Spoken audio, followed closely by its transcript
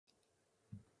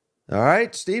All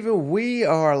right, Stephen, we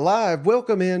are live.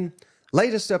 Welcome in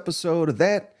latest episode of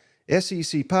that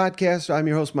SEC podcast. I'm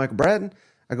your host, Michael Bratton.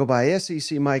 I go by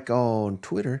SEC Mike on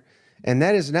Twitter. And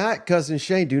that is not Cousin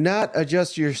Shane. Do not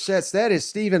adjust your sets. That is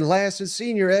Stephen Lassan,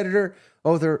 senior editor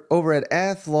over at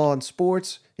Athlon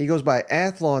Sports. He goes by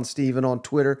Athlon Stephen on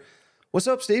Twitter. What's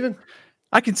up, Stephen?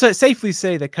 I can safely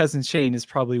say that Cousin Shane is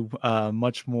probably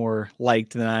much more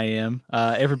liked than I am.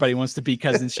 Everybody wants to be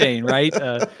Cousin Shane, right?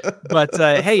 But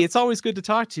hey, it's always good to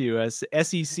talk to you as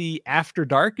SEC After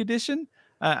Dark edition,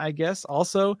 I guess.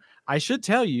 Also, I should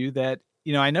tell you that,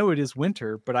 I know it is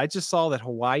winter, but I just saw that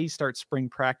Hawaii starts spring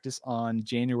practice on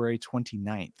January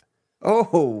 29th.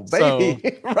 Oh, baby,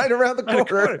 so, right around the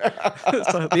corner.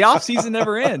 So the off season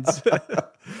never ends.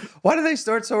 Why do they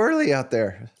start so early out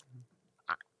there?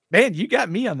 Man, you got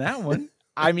me on that one.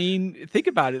 I mean, think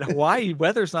about it. Hawaii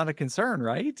weather's not a concern,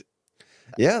 right?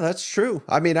 Yeah, that's true.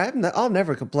 I mean, I'll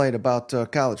never complain about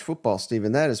college football,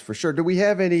 Stephen. That is for sure. Do we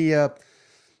have any?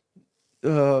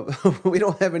 We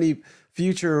don't have any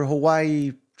future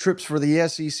Hawaii trips for the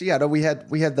SEC. I know we had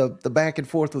the back and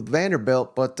forth with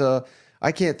Vanderbilt, but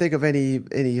I can't think of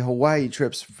any Hawaii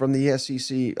trips from the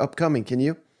SEC upcoming. Can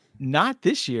you? Not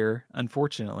this year,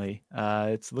 unfortunately.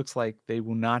 It looks like they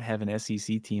will not have an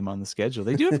SEC team on the schedule.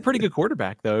 They do have a pretty good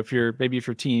quarterback, though. If your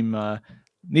team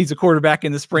needs a quarterback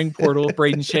in the spring portal,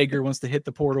 Braden Shager wants to hit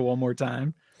the portal one more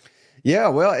time. Yeah,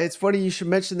 well, it's funny you should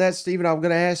mention that, Stephen. I'm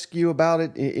going to ask you about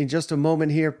it in just a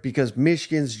moment here because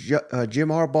Michigan's Jim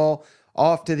Harbaugh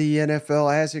off to the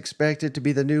NFL as expected to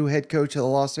be the new head coach of the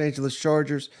Los Angeles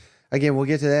Chargers. Again, we'll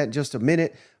get to that in just a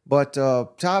minute. But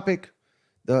topic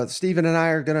Stephen and I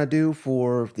are going to do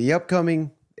for the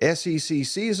upcoming SEC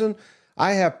season.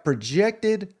 I have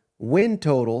projected win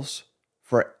totals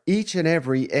for each and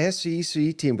every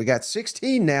SEC team. We got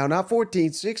 16 now, not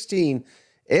 14, 16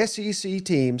 SEC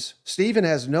teams. Stephen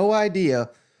has no idea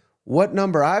what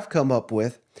number I've come up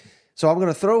with. So I'm going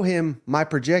to throw him my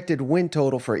projected win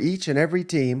total for each and every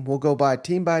team. We'll go by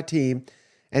team,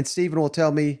 and Stephen will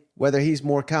tell me whether he's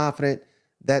more confident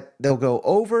that they'll go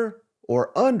over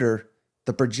or under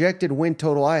the projected win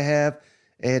total I have.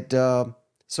 And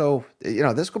so,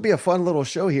 this could be a fun little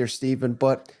show here, Stephen.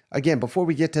 But again, before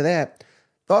we get to that,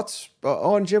 thoughts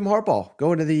on Jim Harbaugh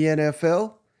going to the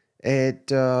NFL and,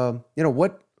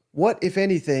 what, if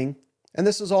anything, and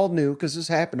this is all new because this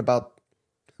happened about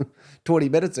 20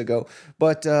 minutes ago,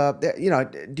 but,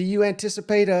 do you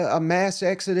anticipate a mass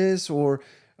exodus or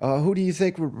who do you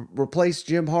think would replace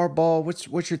Jim Harbaugh?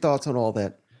 What's your thoughts on all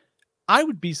that? I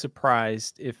would be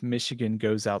surprised if Michigan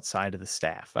goes outside of the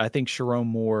staff. I think Sharon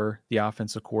Moore, the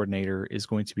offensive coordinator, is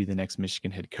going to be the next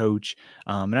Michigan head coach.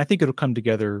 And I think it'll come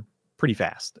together pretty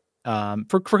fast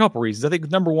for a couple reasons. I think,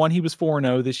 number one, he was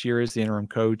 4-0 this year as the interim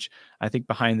coach. I think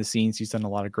behind the scenes, he's done a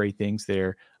lot of great things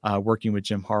there, working with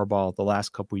Jim Harbaugh the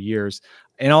last couple of years.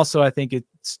 And also, I think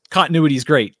continuity is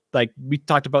great. Like we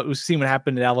talked about, we've seen what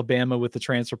happened at Alabama with the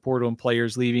transfer portal and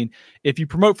players leaving. If you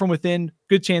promote from within,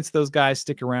 good chance those guys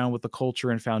stick around with the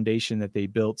culture and foundation that they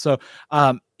built. So,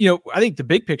 I think the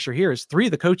big picture here is 3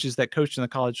 of the coaches that coached in the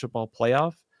college football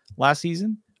playoff last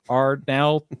season are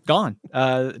now gone,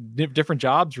 different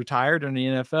jobs, retired in the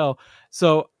NFL.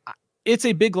 So it's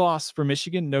a big loss for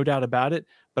Michigan, no doubt about it.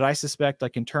 But I suspect,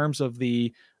 like in terms of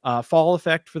the fall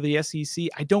effect for the SEC,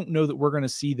 I don't know that we're going to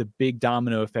see the big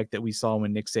domino effect that we saw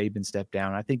when Nick Saban stepped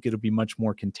down. I think it'll be much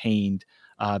more contained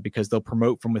because they'll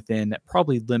promote from within. That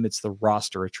probably limits the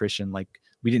roster attrition like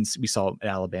we saw at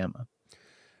Alabama.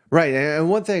 Right. And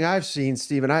one thing I've seen,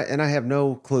 Stephen, I have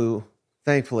no clue.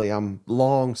 Thankfully, I'm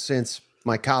long since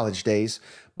my college days,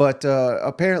 but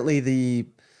apparently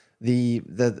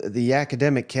the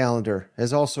academic calendar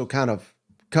has also kind of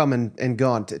come and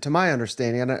gone to my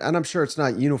understanding. And I'm sure it's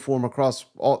not uniform across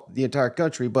the entire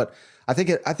country, but I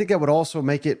think it would also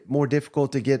make it more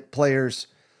difficult to get players,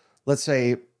 let's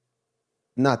say,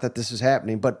 not that this is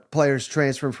happening, but players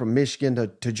transferring from Michigan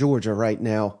to Georgia right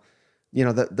now.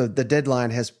 The deadline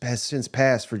has since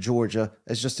passed for Georgia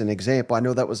as just an example. I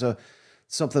know that was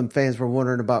something fans were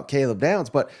wondering about Caleb Downs,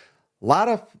 but a lot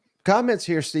of comments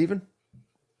here, Stephen.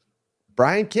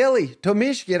 Brian Kelly to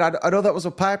Michigan. I know that was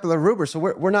a popular rumor, so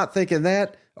we're not thinking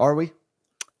that, are we?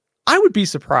 I would be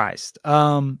surprised.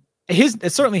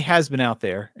 It certainly has been out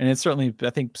there, and it's certainly, I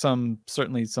think some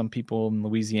people in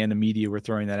Louisiana media were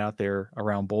throwing that out there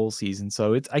around bowl season.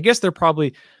 So I guess there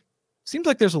probably seems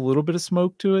like there's a little bit of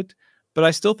smoke to it, but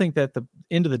I still think that at the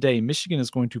end of the day, Michigan is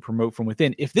going to promote from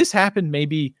within. If this happened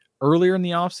maybe earlier in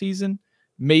the offseason,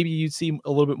 maybe you'd see a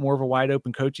little bit more of a wide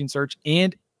open coaching search.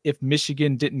 And if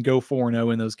Michigan didn't go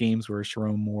 4-0 in those games where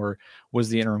Sharon Moore was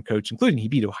the interim coach, including he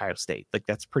beat Ohio State, like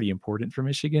that's pretty important for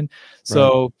Michigan.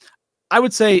 So I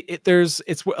would say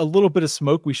it's a little bit of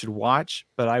smoke we should watch,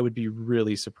 but I would be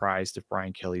really surprised if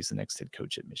Brian Kelly's the next head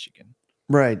coach at Michigan.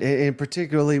 Right. And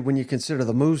particularly when you consider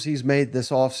the moves he's made this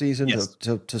offseason Yes.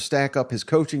 to stack up his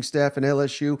coaching staff in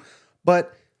LSU.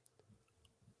 But,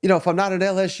 if I'm not an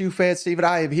LSU fan, Stephen,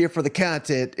 I am here for the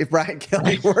content if Brian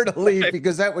Kelly were to leave,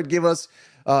 because that would give us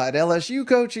an LSU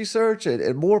coaching search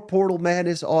and more portal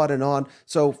madness, on and on.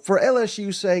 So for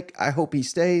LSU's sake, I hope he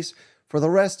stays. For the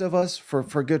rest of us, for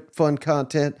good, fun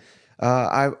content,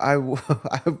 I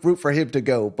root for him to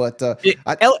go. But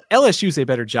LSU's a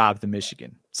better job than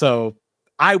Michigan. So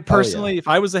I personally, if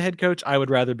I was a head coach, I would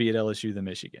rather be at LSU than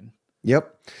Michigan.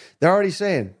 Yep. They're already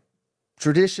saying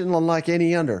tradition unlike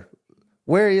any under.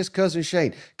 Where is Cousin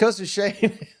Shane? Cousin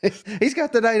Shane, he's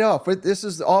got the night off. This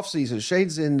is the off season.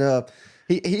 Shane's in.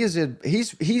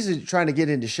 He's trying to get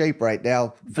into shape right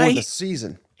now for the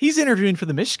season. He's interviewing for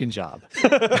the Michigan job.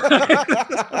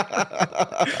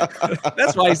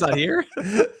 That's why he's not here.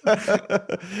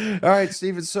 All right,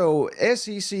 Stephen. So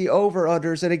SEC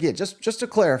over-unders, and again, just to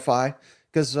clarify,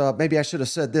 because maybe I should have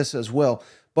said this as well,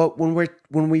 but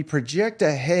when we project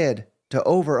ahead to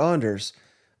over-unders,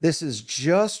 this is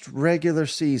just regular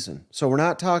season. So we're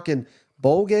not talking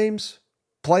bowl games,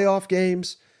 playoff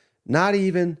games, not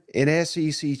even an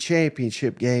SEC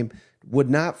championship game.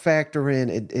 Would not factor in.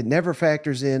 It never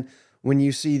factors in when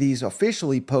you see these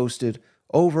officially posted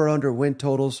over-under win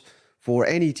totals for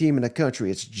any team in the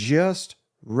country. It's just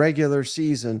regular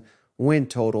season win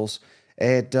totals.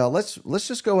 And let's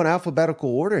just go in alphabetical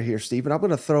order here, Stephen. I'm going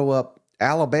to throw up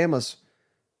Alabama's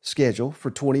schedule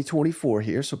for 2024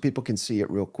 here so people can see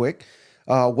it real quick.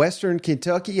 Western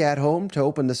Kentucky at home to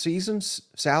open the season.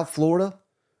 South Florida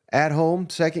at home,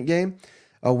 second game.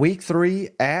 Week 3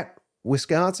 at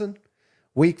Wisconsin.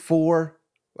 Week 4,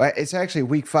 it's actually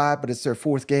week 5, but it's their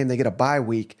 4th game. They get a bye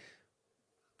week.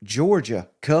 Georgia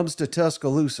comes to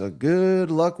Tuscaloosa.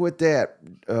 Good luck with that,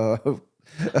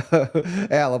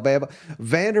 Alabama.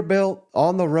 Vanderbilt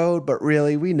on the road, but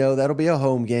really we know that'll be a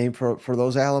home game for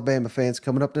those Alabama fans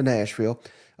coming up to Nashville.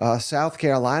 South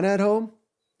Carolina at home.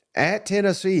 At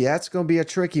Tennessee, that's going to be a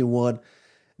tricky one.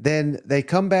 Then they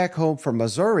come back home for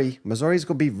Missouri. Missouri's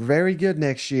going to be very good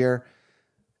next year.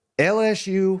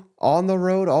 LSU on the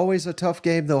road, always a tough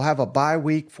game. They'll have a bye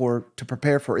week to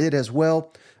prepare for it as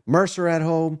well. Mercer at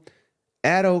home,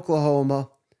 at Oklahoma,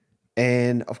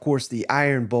 and of course the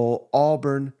Iron Bowl,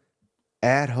 Auburn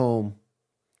at home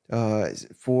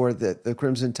for the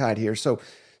Crimson Tide here. So,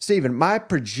 Stephen, my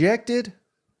projected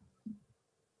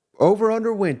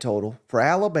over-under win total for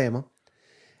Alabama,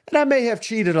 and I may have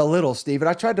cheated a little, Stephen.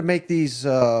 I tried to make these,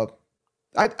 I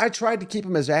tried to keep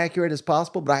them as accurate as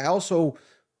possible, but I also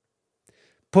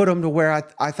put them to where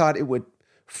I thought it would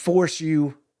force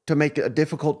you to make a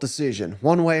difficult decision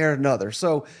one way or another.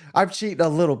 So I've cheated a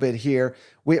little bit here.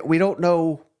 We don't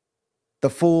know the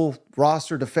full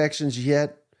roster defections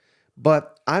yet,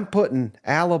 but I'm putting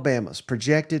Alabama's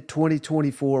projected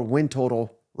 2024 win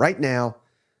total right now,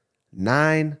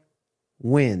 9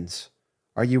 wins.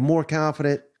 Are you more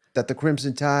confident that the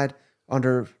Crimson Tide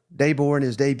under Dabour in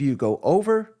his debut go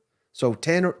over, so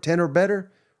 10 or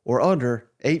better, or under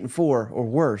 8-4 or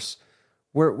worse?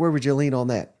 Where would you lean on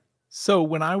that? So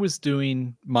when I was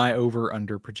doing my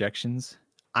over-under projections,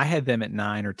 I had them at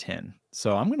 9 or 10.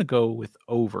 So I'm going to go with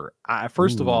over.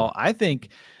 First of all, I think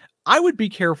I would be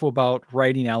careful about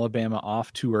writing Alabama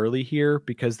off too early here,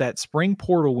 because that spring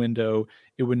portal window,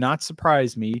 it would not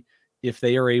surprise me if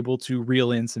they are able to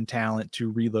reel in some talent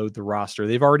to reload the roster.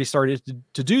 They've already started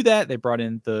to do that. They brought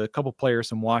in the couple players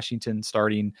from Washington,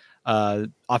 starting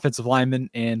offensive lineman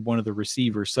and one of the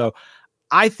receivers. So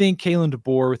I think Kalen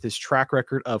DeBoer, with his track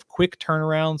record of quick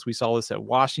turnarounds, we saw this at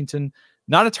Washington,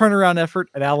 not a turnaround effort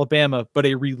at Alabama, but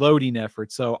a reloading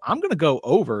effort. So I'm going to go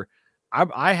over.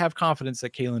 I have confidence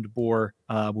that Kalen DeBoer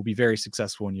will be very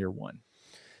successful in year 1.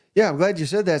 Yeah, I'm glad you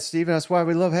said that, Stephen. That's why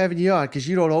we love having you on, because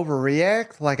you don't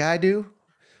overreact like I do,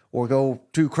 or go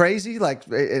too crazy, like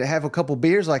have a couple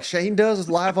beers like Shane does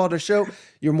live on the show.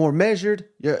 You're more measured.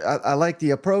 I like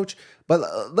the approach.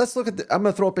 But let's look at I'm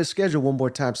going to throw up his schedule one more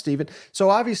time, Stephen. So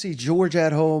obviously Georgia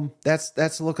at home,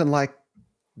 that's looking like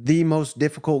the most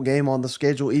difficult game on the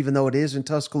schedule, even though it is in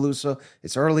Tuscaloosa.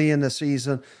 It's early in the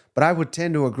season, but I would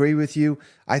tend to agree with you.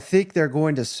 I think they're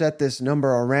going to set this number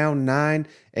around 9,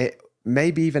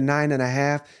 maybe even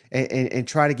 9.5, and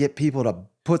try to get people to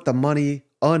put the money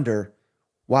under.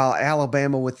 While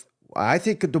Alabama, I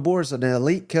think DeBoer is an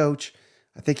elite coach.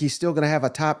 I think he's still going to have a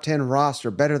top 10 roster,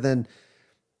 better than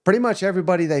pretty much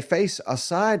everybody they face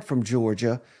aside from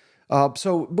Georgia.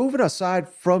 So moving aside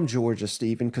from Georgia,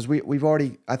 Stephen, because we've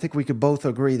already, I think we could both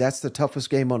agree that's the toughest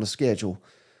game on the schedule.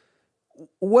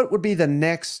 what would be the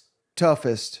next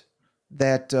toughest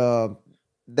that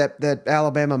that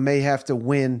Alabama may have to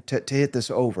win to hit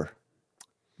this over?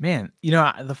 Man,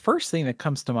 the first thing that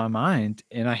comes to my mind,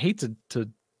 and I hate to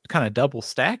kind of double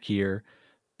stack here,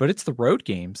 but it's the road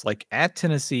games, like at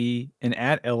Tennessee and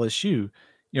at LSU.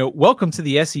 Welcome to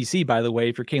the SEC, by the way,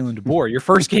 if you're Kalen DeBoer. Your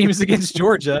first game is against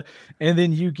Georgia, and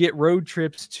then you get road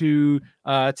trips to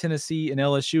Tennessee and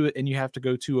LSU, and you have to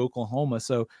go to Oklahoma.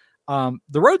 So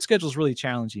the road schedule is really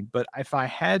challenging. But if I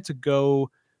had to go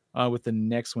with the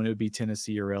next one, it would be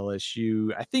Tennessee or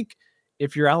LSU. I think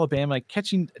if you're Alabama,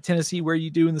 catching Tennessee where you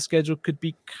do in the schedule could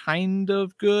be kind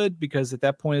of good, because at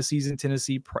that point of season,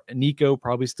 Tennessee, Nico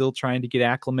probably still trying to get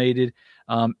acclimated.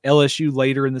 LSU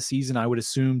later in the season, I would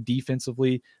assume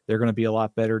defensively, they're going to be a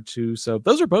lot better too. So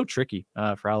those are both tricky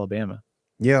for Alabama.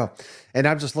 Yeah, and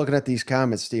I'm just looking at these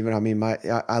comments, Stephen. I mean,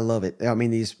 I love it. I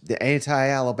mean, the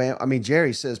anti-Alabama. I mean,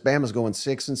 Jerry says Bama's going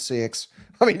 6-6.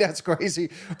 I mean, that's crazy.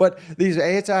 But these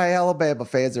anti-Alabama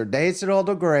fans are dancing on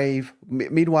the grave.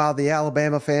 Meanwhile, the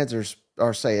Alabama fans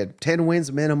are saying 10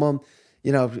 wins minimum.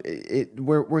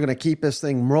 We're going to keep this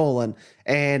thing rolling.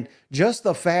 And just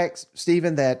the fact,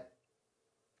 Stephen, that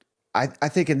I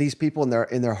think in these people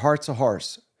in their hearts of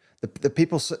hearts, the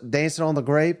people dancing on the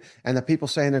grave and the people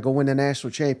saying they're going to win the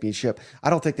national championship, I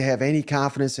don't think they have any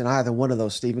confidence in either one of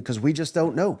those, Stephen, because we just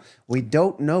don't know. We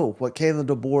don't know what Kalen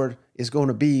DeBoer is going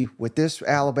to be with this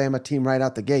Alabama team right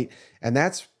out the gate. And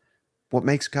that's what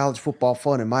makes college football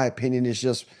fun, in my opinion, is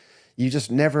you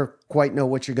just never quite know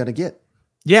what you're going to get.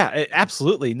 Yeah,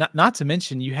 absolutely. Not to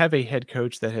mention, you have a head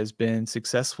coach that has been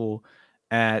successful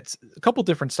at a couple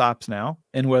different stops now,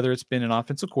 and whether it's been an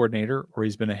offensive coordinator or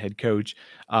he's been a head coach,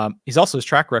 he's also his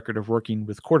track record of working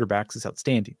with quarterbacks is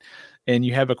outstanding. And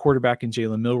you have a quarterback in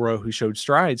Jalen Milroe who showed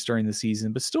strides during the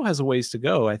season, but still has a ways to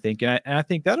go, I think. And I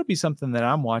think that'll be something that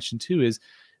I'm watching too, is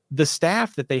the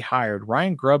staff that they hired.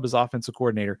 Ryan Grubb as offensive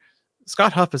coordinator.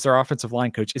 Scott Huff as their offensive line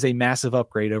coach is a massive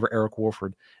upgrade over Eric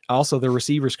Wolford. Also, their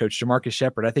receivers coach, Jamarcus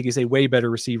Shepard, I think is a way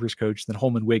better receivers coach than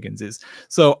Holman Wiggins is.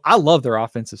 So I love their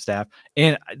offensive staff.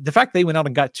 And the fact they went out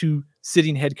and got 2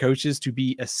 sitting head coaches to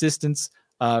be assistants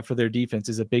for their defense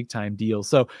is a big time deal.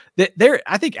 So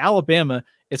I think Alabama,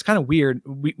 it's kind of weird.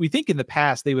 We think in the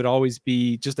past they would always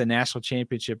be just a national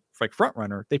championship like front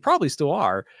runner. They probably still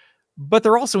are. But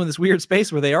they're also in this weird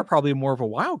space where they are probably more of a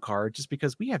wild card, just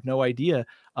because we have no idea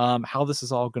how this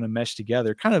is all going to mesh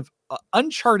together. Kind of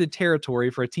uncharted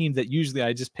territory for a team that usually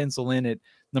I just pencil in at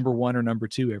number 1 or number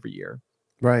 2 every year.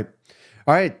 Right.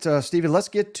 All right, Stephen, let's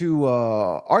get to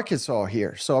Arkansas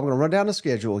here. So I'm going to run down the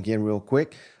schedule again real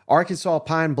quick. Arkansas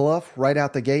Pine Bluff right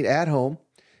out the gate at home.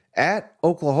 At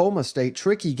Oklahoma State,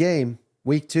 tricky game,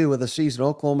 week 2 of the season.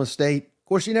 Oklahoma State, of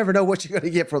course, you never know what you're going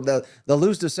to get from the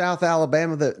lose to South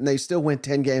Alabama, and they still win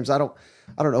 10 games. I don't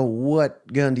know what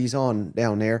Gundy's on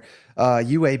down there.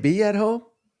 UAB at home.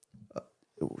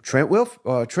 Trent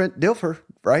Dilfer,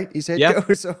 right? He's head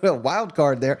coach. So a wild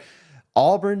card there.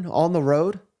 Auburn on the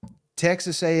road.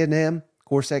 Texas A&M. Of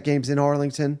course, that game's in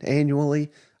Arlington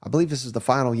annually. I believe this is the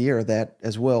final year of that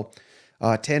as well.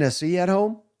 Tennessee at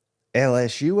home.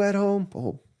 LSU at home.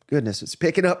 Oh, goodness, it's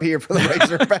picking up here for the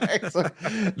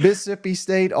Razorbacks. Mississippi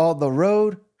State on the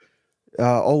road.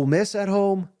 Ole Miss at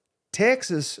home.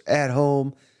 Texas at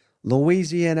home.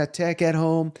 Louisiana Tech at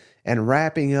home. And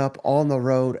wrapping up on the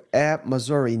road at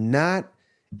Missouri. Not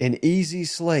an easy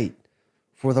slate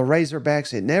for the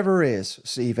Razorbacks. It never is,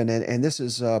 Stephen. And this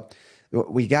is,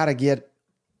 we got to get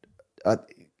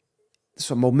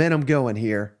some momentum going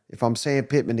here if I'm Sam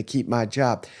Pittman to keep my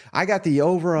job. I got the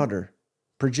over-under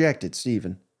projected,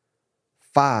 Stephen.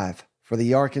 5 for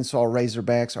the Arkansas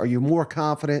Razorbacks. Are you more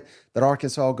confident that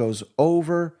Arkansas goes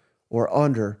over or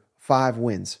under 5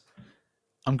 wins?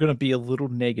 I'm going to be a little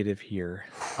negative here.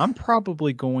 I'm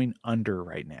probably going under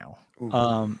right now.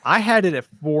 I had it at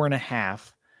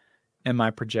 4.5 in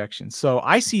my projection. So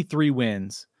I see 3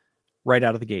 wins right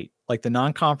out of the gate, like the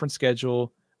non-conference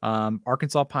schedule,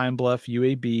 Arkansas Pine Bluff,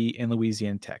 UAB, and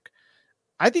Louisiana Tech.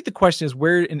 I think the question is,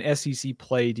 where in SEC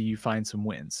play do you find some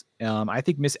wins? I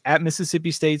think at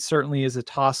Mississippi State certainly is a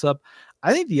toss-up.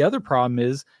 I think the other problem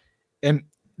is, and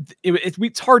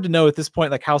it's hard to know at this point,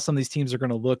 like how some of these teams are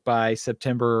going to look by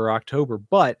September or October.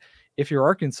 But if you're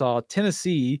Arkansas,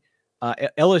 Tennessee,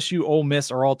 LSU, Ole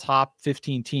Miss are all top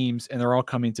 15 teams, and they're all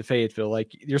coming to Fayetteville.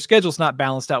 Like, your schedule's not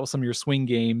balanced out with some of your swing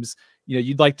games.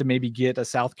 You'd like to maybe get a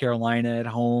South Carolina at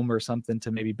home or something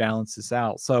to maybe balance this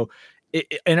out. So,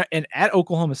 and at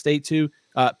Oklahoma State too,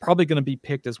 probably going to be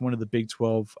picked as one of the Big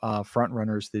 12 front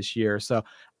runners this year. So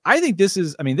I think this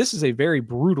is a very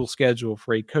brutal schedule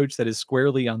for a coach that is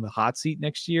squarely on the hot seat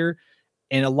next year.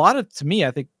 And a lot of, to me,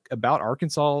 I think about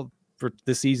Arkansas for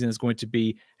this season is going to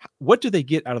be, what do they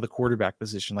get out of the quarterback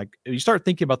position? Like, you start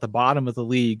thinking about the bottom of the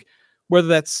league, whether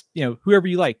that's, whoever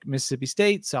you like, Mississippi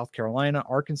State, South Carolina,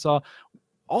 Arkansas,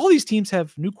 all these teams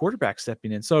have new quarterbacks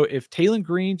stepping in. So if Taylon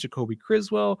Green, Jacoby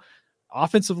Criswell,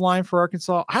 offensive line for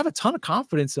Arkansas, I have a ton of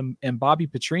confidence in Bobby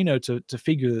Petrino to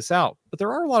figure this out. But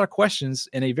there are a lot of questions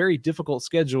and a very difficult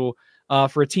schedule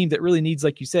for a team that really needs,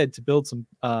 like you said, to build some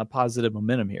positive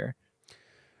momentum here.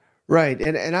 Right.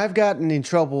 And I've gotten in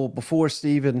trouble before,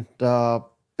 Stephen,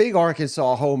 big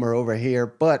Arkansas homer over here,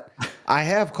 but I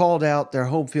have called out their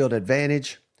home field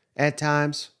advantage at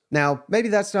times. Now, maybe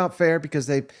that's not fair because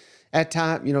they, at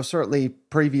times, certainly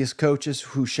previous coaches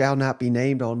who shall not be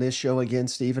named on this show again,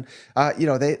 Stephen,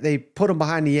 they put them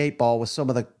behind the eight ball with some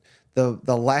of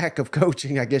the lack of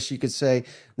coaching, I guess you could say.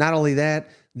 Not only that,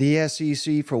 the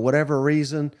SEC, for whatever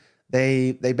reason,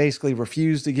 they basically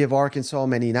refuse to give Arkansas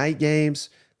many night games.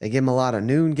 They give them a lot of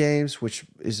noon games, which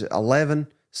is 11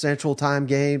 Central Time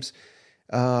games.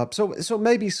 So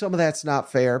maybe some of that's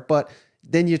not fair, but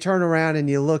then you turn around and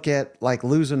you look at like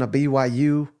losing a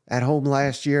BYU at home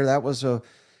last year. That was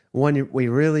one we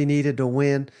really needed to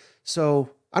win. So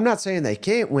I'm not saying they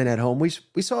can't win at home.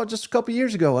 We saw it just a couple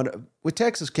years ago when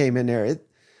Texas came in there.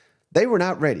 They were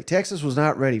not ready. Texas was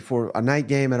not ready for a night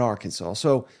game at Arkansas.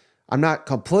 So I'm not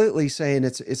completely saying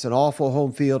it's an awful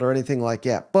home field or anything like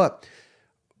that. But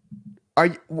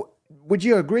would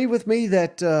you agree with me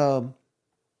that,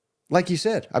 like you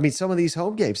said, I mean, some of these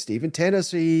home games, Stephen,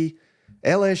 Tennessee,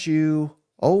 LSU,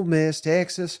 Ole Miss,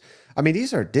 Texas, I mean,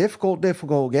 these are difficult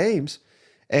games.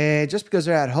 And just because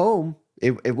they're at home,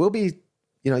 it will be,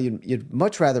 you'd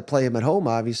much rather play them at home,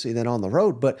 obviously, than on the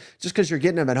road. But just because you're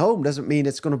getting them at home doesn't mean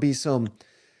it's going to be some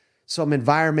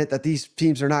environment that these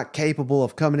teams are not capable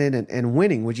of coming in and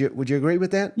winning. Would you agree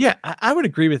with that? Yeah, I would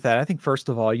agree with that. I think, first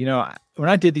of all, when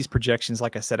I did these projections,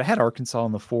 like I said, I had Arkansas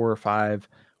in the 4 or 5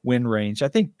 win range. I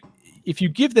think if you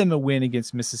give them a win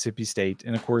against Mississippi State,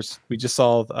 and of course we just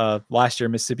saw last year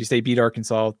Mississippi State beat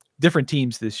Arkansas, different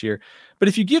teams this year, but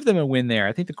if you give them a win there,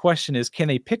 I think the question is, can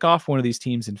they pick off one of these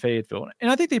teams in Fayetteville? And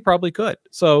I think they probably could.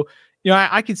 So,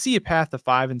 I could see a path to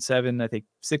 5-7. I think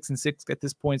 6-6 at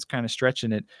this point is kind of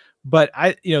stretching it. But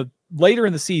later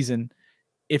in the season,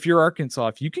 if you're Arkansas,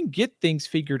 if you can get things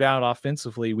figured out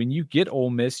offensively, when you get Ole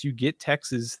Miss, you get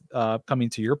Texas coming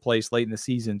to your place late in the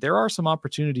season, there are some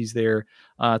opportunities there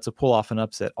to pull off an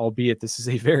upset, albeit this is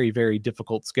a very, very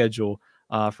difficult schedule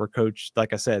for a coach,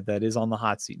 like I said, that is on the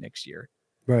hot seat next year.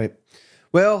 Right.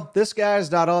 Well, this guy's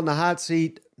not on the hot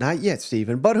seat, not yet,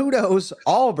 Stephen, but who knows?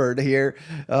 Auburn here,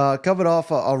 coming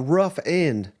off a rough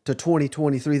end to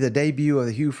 2023, the debut of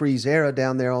the Hugh Freeze era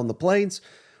down there on the Plains.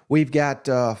 We've got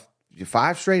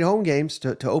 5 straight home games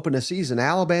to open the season.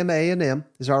 Alabama A&M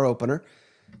is our opener.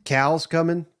 Cal's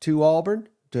coming to Auburn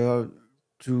to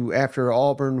after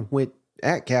Auburn went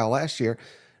at Cal last year.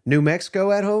 New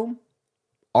Mexico at home,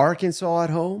 Arkansas at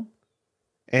home,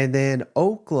 and then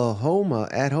Oklahoma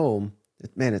at home.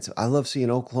 Man, I love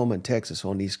seeing Oklahoma and Texas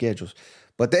on these schedules.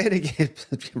 But then again,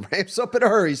 it ramps up in a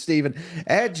hurry, Stephen.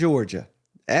 At Georgia,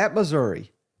 at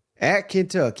Missouri, at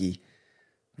Kentucky,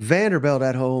 Vanderbilt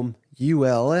at home,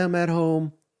 ULM at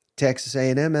home, Texas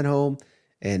A&M at home,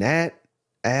 and at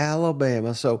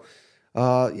Alabama. So,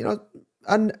 a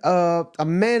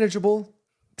manageable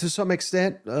to some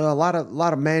extent. A lot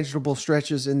of manageable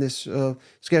stretches in this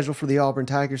schedule for the Auburn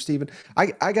Tigers, Stephen.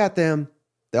 I got them,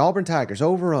 the Auburn Tigers,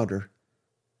 over under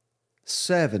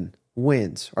 7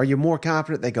 wins. Are you more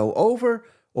confident they go over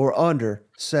or under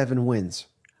 7 wins?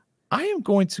 I am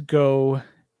going to go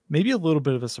maybe a little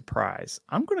bit of a surprise.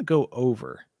 I'm going to go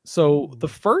over. So the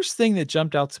first thing that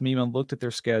jumped out to me when I looked at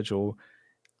their schedule,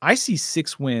 I see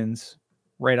 6 wins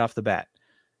right off the bat.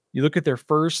 You look at their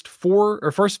first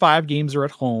 5 games are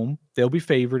at home. They'll be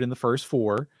favored in the first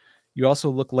 4. You also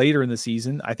look later in the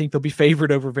season. I think they'll be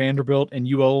favored over Vanderbilt and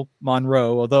UL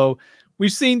Monroe, although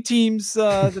we've seen teams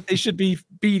that they should be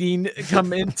beating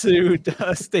come into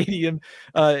a stadium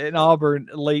in Auburn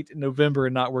late in November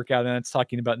and not work out. And that's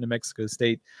talking about New Mexico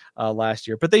State last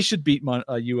year. But they should beat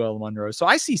UL Monroe. So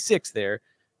I see 6 there.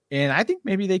 And I think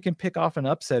maybe they can pick off an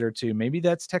upset or two. Maybe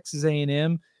that's Texas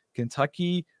A&M,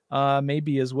 Kentucky,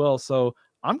 maybe as well. So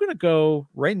I'm going to go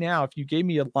right now. If you gave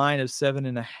me a line of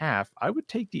 7.5, I would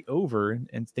take the over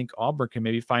and think Auburn can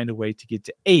maybe find a way to get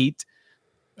to 8.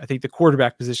 I think the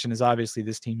quarterback position is obviously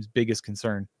this team's biggest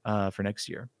concern for next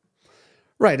year.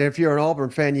 Right. And if you're an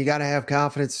Auburn fan, you got to have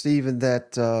confidence, Stephen,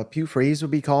 that Hugh Freeze will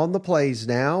be calling the plays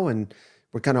now. And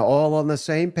we're kind of all on the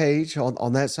same page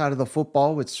on that side of the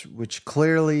football, which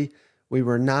clearly we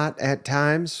were not at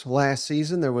times last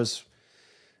season. There was,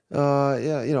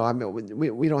 I mean,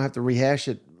 we don't have to rehash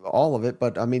it all of it,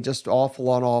 but I mean, just awful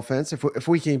on offense. If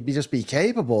we can just be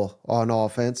capable on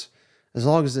offense, as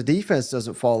long as the defense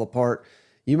doesn't fall apart,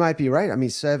 you might be right. I mean,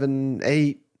 7,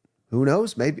 8, who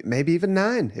knows? Maybe even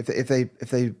 9 if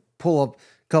they pull a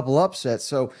couple upsets.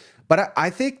 So, but I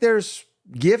think there's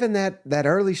given that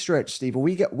early stretch, Stephen,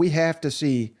 we have to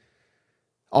see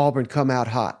Auburn come out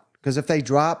hot, because if they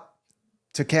drop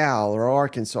to Cal or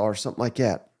Arkansas or something like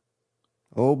that,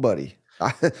 oh buddy,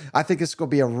 I think it's going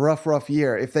to be a rough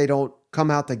year if they don't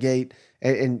come out the gate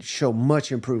and show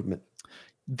much improvement.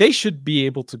 They should be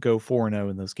able to go 4-0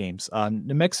 in those games.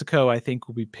 New Mexico, I think,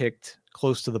 will be picked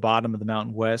close to the bottom of the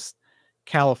Mountain West.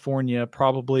 California,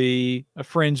 probably a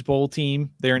fringe bowl team.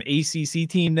 They're an ACC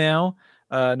team now,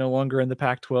 no longer in the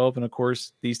Pac-12. And of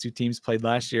course, these two teams played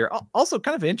last year. Also,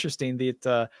 kind of interesting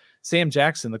that Sam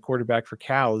Jackson, the quarterback for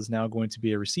Cal, is now going to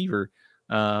be a receiver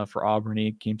for Auburn.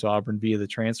 He came to Auburn via the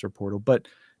transfer portal. But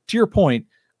to your point,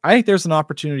 I think there's an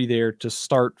opportunity there to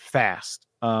start fast.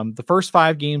 The first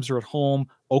 5 games are at home.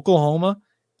 Oklahoma,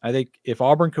 I think if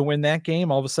Auburn can win that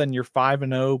game, all of a sudden you're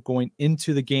 5-0 going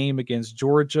into the game against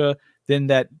Georgia. Then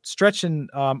that stretch in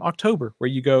October where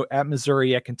you go at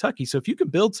Missouri, at Kentucky. So if you can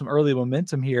build some early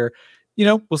momentum here,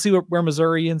 we'll see where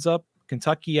Missouri ends up.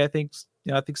 Kentucky, I think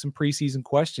some preseason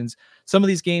questions. Some of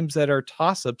these games that are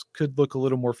toss-ups could look a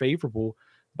little more favorable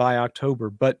by October.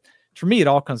 But for me, it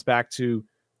all comes back to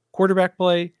quarterback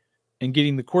play and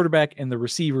getting the quarterback and the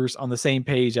receivers on the same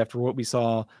page after what we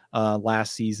saw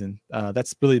last season.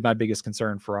 That's really my biggest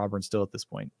concern for Auburn still at this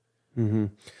point. Mm-hmm.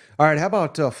 All right, how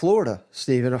about Florida,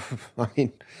 Stephen? I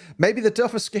mean, maybe the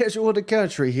toughest schedule in the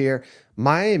country here.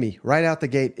 Miami, right out the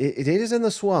gate. It is in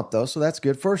the swamp, though, so that's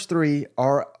good. First 3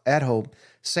 are at home.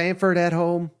 Sanford at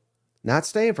home. Not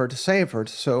Stanford, Sanford.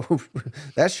 So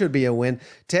that should be a win.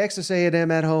 Texas A&M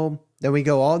at home. Then we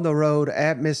go on the road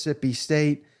at Mississippi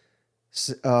State.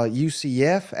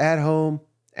 UCF at home.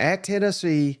 At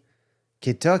Tennessee.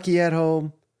 Kentucky at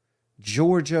home.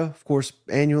 Georgia, of course,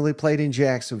 annually played in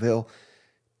Jacksonville.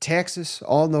 Texas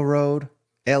on the road.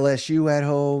 LSU at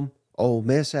home. Ole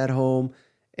Miss at home.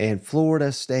 And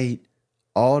Florida State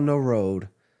on the road.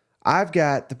 I've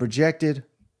got the projected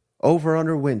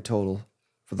over-under win total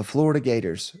for the Florida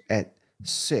Gators at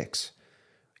 6.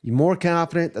 You more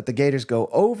confident that the Gators go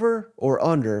over or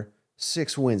under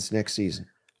 6 wins next season?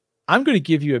 I'm going to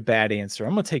give you a bad answer.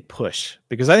 I'm going to take push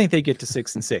because I think they get to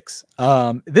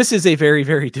 6-6. This is a very,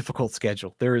 very difficult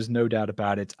schedule. There is no doubt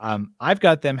about it. I've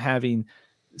got them having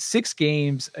 6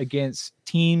 games against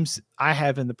teams I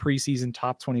have in the preseason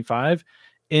top 25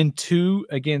 and 2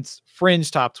 against fringe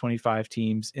top 25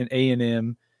 teams in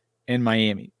A&M and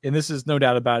Miami. And this is no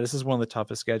doubt about it. This is one of the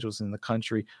toughest schedules in the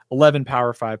country. 11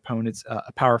 Power 5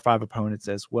 opponents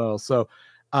as well. So,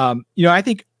 I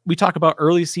think we talk about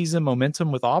early season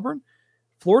momentum with Auburn.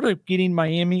 Florida getting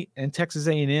Miami and Texas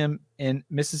A&M and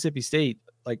Mississippi State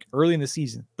like early in the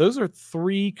season. Those are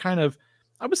 3 kind of,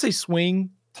 I would say,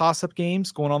 swing toss-up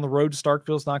games. Going on the road to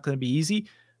Starkville is not going to be easy.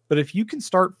 But if you can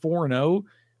start 4-0,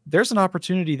 there's an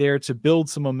opportunity there to build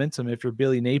some momentum if you're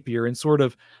Billy Napier and sort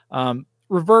of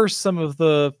reverse some of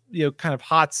the kind of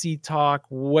hot seat talk.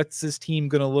 What's this team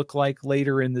going to look like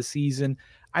later in the season?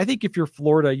 I think if you're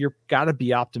Florida, you've got to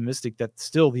be optimistic that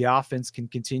still the offense can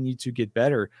continue to get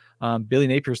better. Billy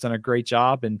Napier's done a great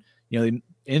job, and the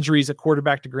injuries at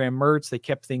quarterback to Graham Mertz, they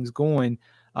kept things going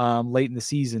late in the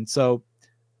season. So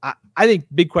I think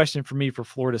big question for me for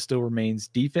Florida still remains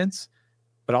defense,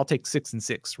 but I'll take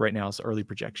 6-6 right now as early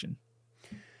projection.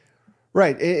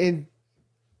 Right, and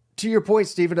to your point,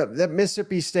 Stephen, that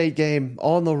Mississippi State game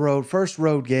on the road, first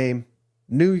road game.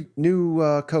 New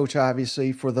coach,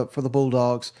 obviously, for the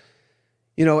Bulldogs.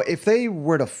 If they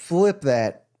were to flip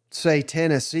that, say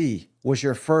Tennessee was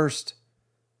your first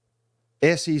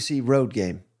SEC road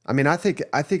game. I mean, I think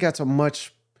that's a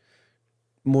much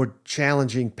more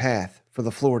challenging path for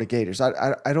the Florida Gators.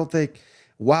 I don't think.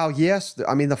 While yes,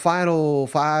 I mean the final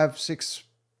 5, 6,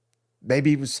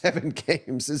 maybe even 7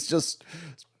 games is just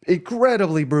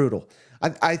incredibly brutal.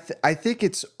 I think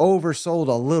it's oversold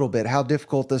a little bit how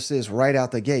difficult this is right out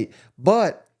the gate.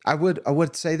 But I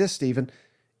would say this, Stephen.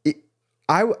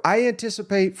 I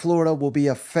anticipate Florida will be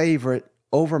a favorite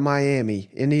over Miami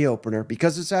in the opener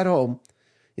because it's at home.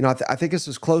 I think this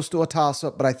is close to a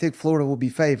toss-up, but I think Florida will be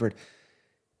favored.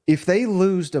 If they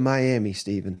lose to Miami,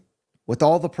 Stephen, with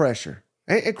all the pressure,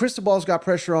 and Cristobal's got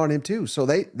pressure on him too, so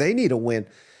they need a win.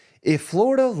 If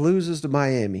Florida loses to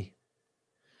Miami,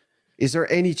 is there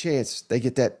any chance they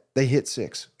hit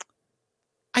 6?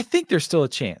 I think there's still a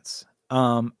chance.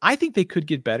 I think they could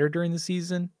get better during the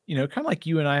season. Kind of like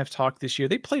you and I have talked this year.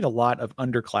 They played a lot of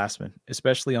underclassmen,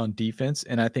 especially on defense.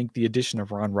 And I think the addition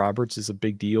of Ron Roberts is a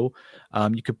big deal.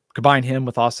 You could combine him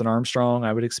with Austin Armstrong.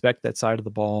 I would expect that side of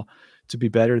the ball to be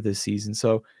better this season.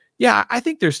 So, yeah, I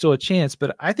think there's still a chance.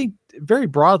 But I think very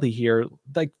broadly here,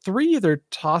 like 3 of their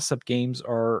toss-up games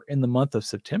are in the month of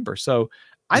September. So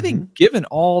I think given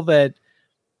all that,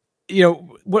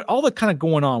 what all the kind of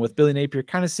going on with Billy Napier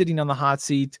kind of sitting on the hot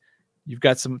seat, you've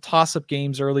got some toss-up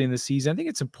games early in the season. I think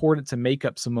it's important to make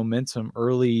up some momentum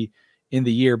early in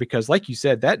the year because, like you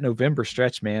said, that November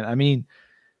stretch, man, I mean,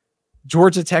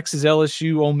 Georgia, Texas,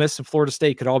 LSU, Ole Miss, and Florida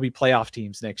State could all be playoff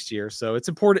teams next year. So it's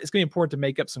important. It's going to be important to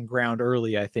make up some ground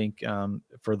early, I think,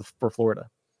 for Florida.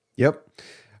 Yep.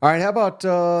 All right. How about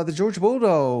the Georgia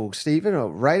Bulldogs, Stephen?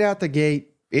 Right out the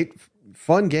gate,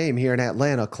 fun game here in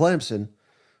Atlanta. Clemson,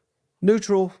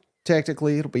 neutral.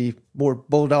 Technically, it'll be more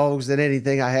Bulldogs than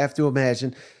anything, I have to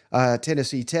imagine.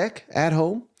 Tennessee Tech at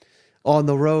home, on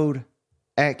the road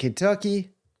at Kentucky,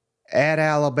 at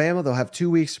Alabama. They'll have 2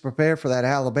 weeks to prepare for that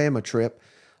Alabama trip.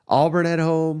 Auburn at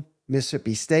home,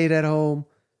 Mississippi State at home,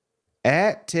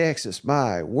 at Texas.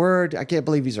 My word, I can't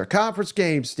believe these are conference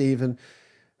games, Stephen.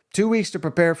 2 weeks to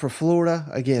prepare for Florida.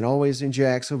 Again, always in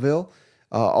Jacksonville.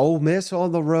 Ole Miss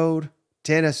on the road,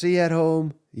 Tennessee at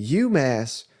home,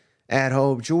 UMass at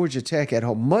home, Georgia Tech at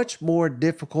home. Much more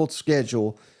difficult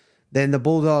schedule than the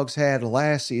Bulldogs had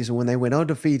last season when they went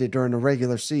undefeated during the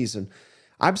regular season.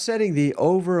 I'm setting the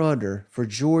over-under for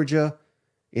Georgia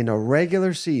in a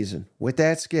regular season with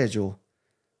that schedule.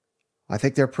 I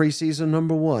think they're preseason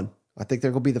number 1. I think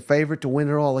they're going to be the favorite to win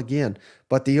it all again.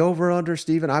 But the over-under,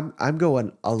 Stephen, I'm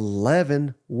going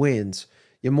 11 wins.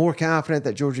 You're more confident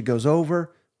that Georgia goes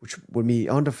over, which would be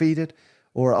undefeated,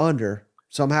 or under,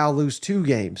 somehow lose 2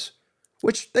 games.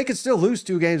 Which they could still lose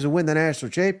 2 games and win the national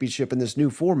championship in this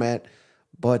new format,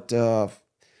 but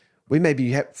we may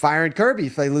be firing Kirby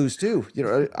if they lose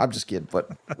 2. I'm just kidding.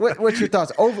 But what's your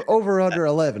thoughts? Over under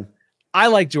 11. I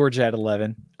like Georgia at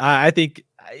 11. I think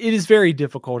it is very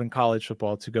difficult in college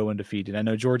football to go undefeated. I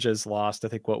know Georgia has lost, I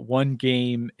think, 1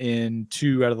 game in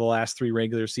 2 out of the last 3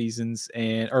 regular seasons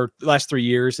or last 3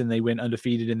 years, and they went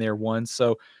undefeated in their 1.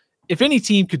 So if any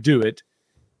team could do it,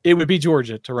 it would be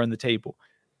Georgia to run the table.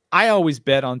 I always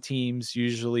bet on teams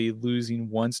usually losing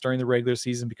once during the regular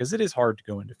season because it is hard to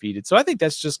go undefeated. So I think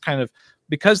that's just kind of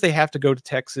because they have to go to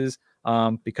Texas,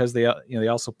 because they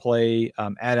also play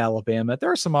at Alabama.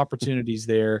 There are some opportunities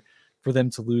there for them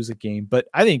to lose a game, but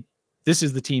I think this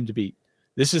is the team to beat.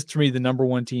 This is, to me, the number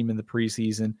 1 team in the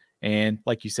preseason. And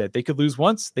like you said, they could lose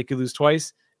once, they could lose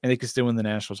twice, and they could still win the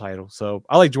national title. So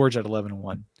I like Georgia at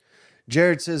 11-1.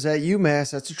 Jared says at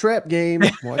UMass, that's a trap game.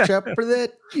 Watch out for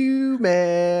that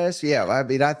UMass. Yeah, I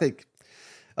mean, I think,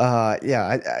 I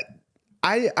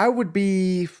would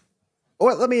be.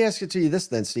 Well, let me ask it to you this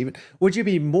then, Stephen. Would you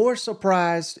be more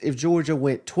surprised if Georgia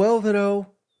went 12-0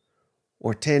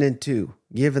 or 10-2,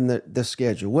 given the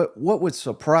schedule? What would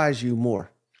surprise you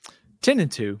more?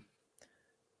 10-2.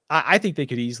 I think they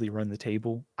could easily run the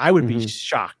table. I would be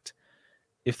shocked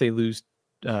if they lose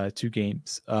 2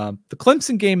 games. The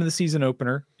Clemson game in the season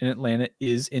opener in Atlanta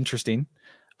is interesting.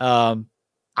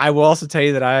 I will also tell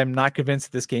you that I am not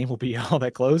convinced that this game will be all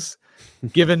that close,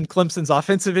 given Clemson's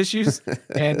offensive issues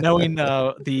and knowing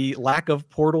the lack of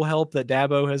portal help that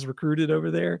Dabo has recruited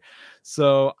over there.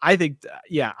 So I think,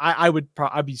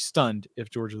 I'd be stunned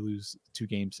if Georgia lose 2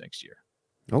 games next year.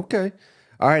 Okay.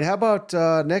 All right. How about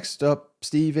next up,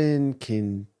 Stephen,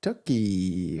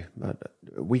 Kentucky?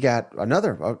 We got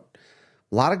a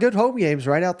lot of good home games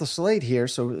right out the slate here,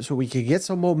 so we can get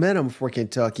some momentum for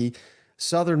Kentucky.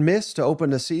 Southern Miss to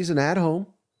open the season at home.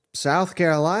 South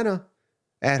Carolina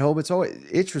at home. It's always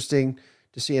interesting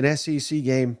to see an SEC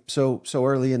game so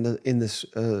early in this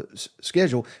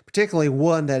schedule, particularly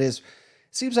one that is.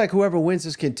 It seems like whoever wins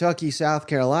is Kentucky, South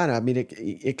Carolina. I mean,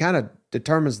 it kind of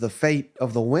determines the fate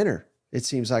of the winner. It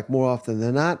seems like more often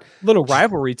than not. Little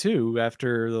rivalry, too,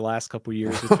 after the last couple of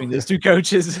years between those 2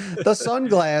 coaches. The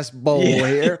Sunglass Bowl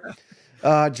here.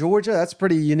 Georgia, that's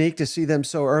pretty unique to see them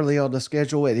so early on the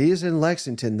schedule. It is in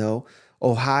Lexington, though.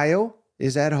 Ohio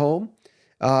is at home.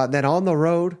 Then on the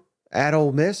road at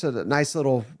Ole Miss, a nice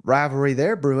little rivalry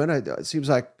there brewing. It seems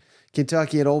like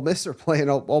Kentucky and Ole Miss are playing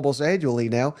almost annually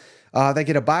now. They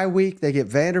get a bye week. They get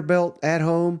Vanderbilt at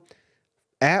home.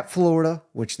 At Florida,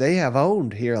 which they have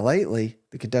owned here lately,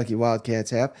 the Kentucky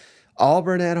Wildcats have.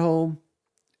 Auburn at home.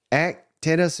 At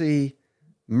Tennessee.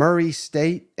 Murray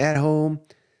State at home.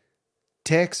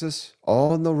 Texas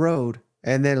on the road.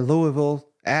 And then Louisville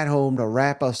at home to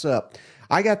wrap us up.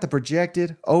 I got the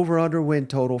projected over-under win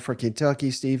total for Kentucky,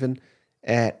 Stephen,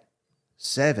 at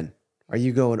 7. Are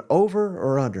you going over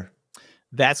or under?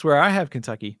 That's where I have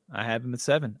Kentucky. I have them at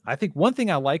 7. I think one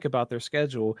thing I like about their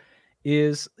schedule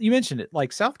is you mentioned it,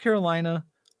 like South Carolina,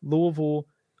 Louisville,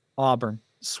 Auburn.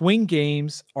 Swing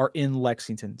games are in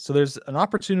Lexington. So there's an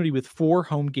opportunity with 4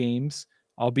 home games,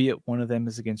 albeit one of them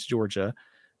is against Georgia,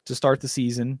 to start the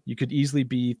season. You could easily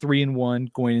be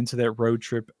 3-1 going into that road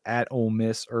trip at Ole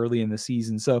Miss early in the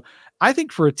season. So I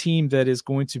think for a team that is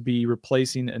going to be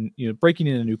replacing and breaking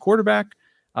in a new quarterback,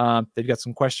 they've got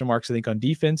some question marks, I think, on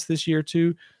defense this year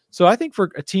too. So I think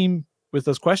for a team with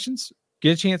those questions,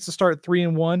 get a chance to start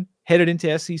 3-1, headed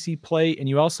into SEC play, and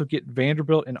you also get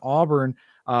Vanderbilt and Auburn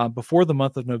before the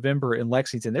month of November in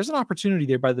Lexington. There's an opportunity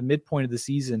there by the midpoint of the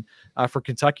season for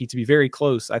Kentucky to be very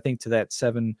close, I think, to that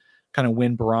 7 kind of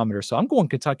win barometer. So I'm going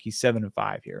Kentucky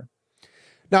 7-5 here.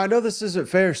 Now I know this isn't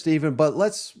fair, Stephen, but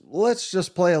let's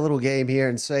just play a little game here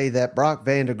and say that Brock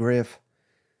Vandagriff.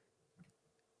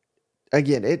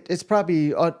 Again, it's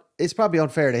probably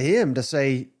unfair to him to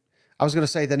say. I was going to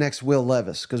say the next Will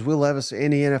Levis, because Will Levis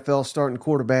in the NFL starting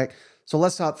quarterback. So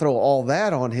let's not throw all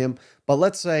that on him. But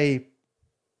let's say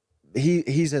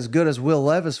he's as good as Will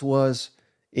Levis was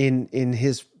in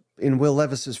Will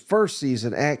Levis's first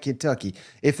season at Kentucky.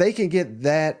 If they can get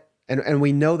that, and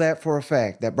we know that for a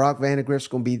fact, that Brock Vandagriff's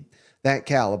going to be that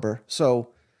caliber. So,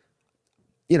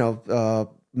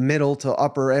 middle to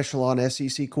upper echelon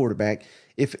SEC quarterback.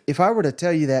 If I were to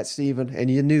tell you that, Stephen, and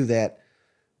you knew that,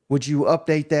 would you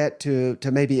update that to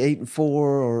maybe 8-4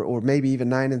 or maybe even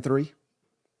 9-3?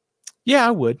 Yeah,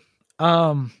 I would.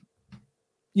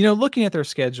 Looking at their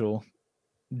schedule,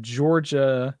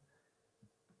 Georgia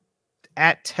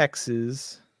at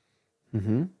Texas,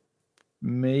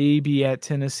 maybe at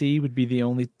Tennessee would be the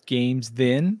only games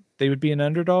then they would be an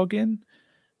underdog in.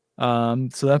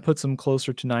 So that puts them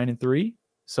closer to 9-3.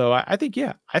 So I think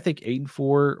 8-4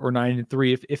 or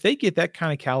 9-3. If they get that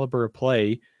kind of caliber of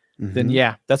play, then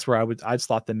yeah, that's where I'd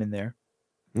slot them in there.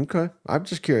 Okay, I'm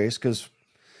just curious because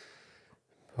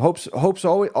hopes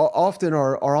always often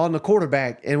are on the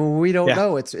quarterback, and when we don't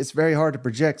know, it's very hard to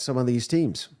project some of these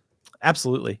teams.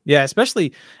 Absolutely. Yeah.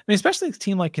 Especially a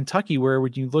team like Kentucky, where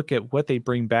when you look at what they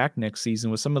bring back next season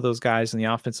with some of those guys in the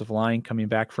offensive line coming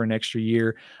back for an extra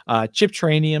year, Chip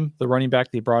Trainium, the running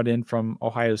back they brought in from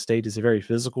Ohio State, is a very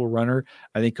physical runner.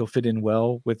 I think he'll fit in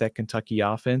well with that Kentucky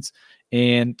offense.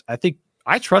 And I think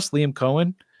I trust Liam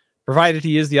Cohen, provided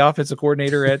he is the offensive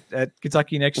coordinator at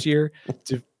Kentucky next year,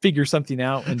 to figure something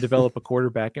out and develop a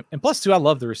quarterback. And plus, too, I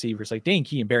love the receivers. Like Dane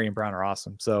Key and Barry and Brown are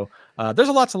awesome. So there's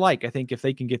a lot to like, I think, if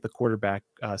they can get the quarterback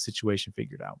situation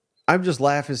figured out. I'm just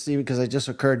laughing, Stephen, because it just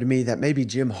occurred to me that maybe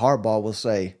Jim Harbaugh will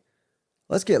say,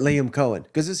 let's get Liam Cohen,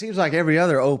 because it seems like every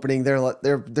other opening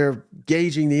they're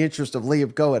gauging the interest of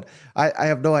Liam Cohen. I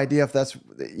have no idea if that's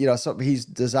something he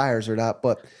desires or not,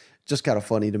 but just kind of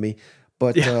funny to me.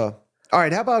 But all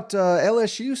right, how about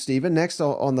LSU, Stephen? Next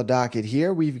on the docket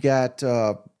here, we've got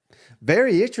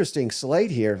very interesting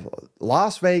slate here.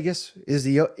 Las Vegas is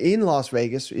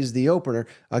the opener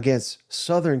against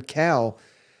Southern Cal.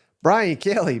 Brian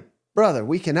Kelly, brother,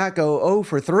 we cannot go 0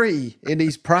 for 3 in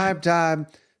these primetime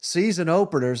season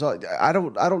openers. I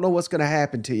don't know what's going to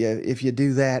happen to you if you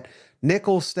do that.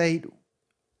 Nicholls State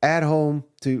at home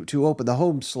to open the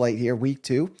home slate here, week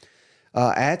 2.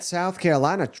 At South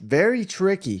Carolina, very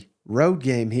tricky road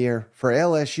game here for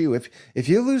LSU. If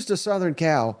you lose to Southern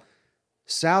Cal,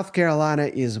 South Carolina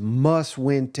is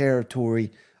must-win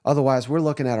territory. Otherwise, we're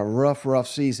looking at a rough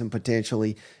season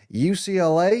potentially.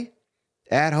 UCLA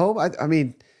at home. I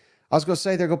mean, I was going to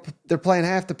say they're playing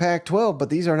half the Pac-12, but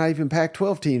these are not even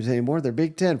Pac-12 teams anymore. They're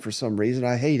Big Ten for some reason.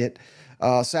 I hate it.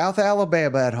 South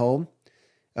Alabama at home.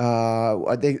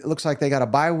 It looks like they got a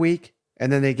bye week, and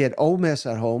then they get Ole Miss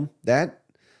at home.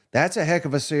 That's a heck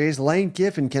of a series. Lane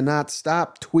Kiffin cannot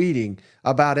stop tweeting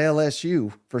about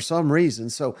LSU for some reason.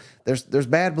 So there's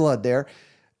bad blood there.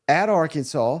 At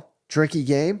Arkansas, tricky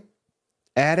game.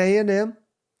 At A&M,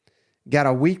 got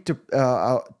a week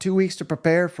to 2 weeks to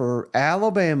prepare for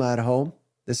Alabama at home.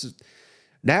 This is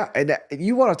now, and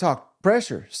you want to talk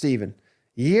pressure, Stephen.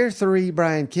 Year 3,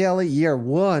 Brian Kelly. Year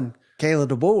 1, Kayla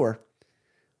DeBoer.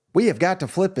 We have got to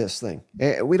flip this thing.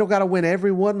 We don't got to win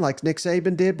every one like Nick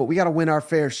Saban did, but we got to win our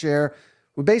fair share.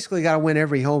 We basically got to win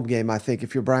every home game, I think,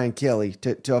 if you're Brian Kelly,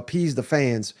 to appease the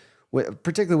fans,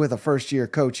 particularly with a first-year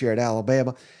coach here at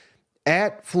Alabama.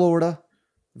 At Florida,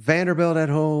 Vanderbilt at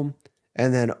home,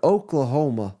 and then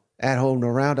Oklahoma at home to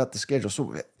round up the schedule.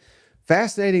 So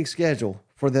fascinating schedule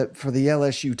for the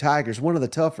LSU Tigers, one of the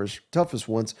toughest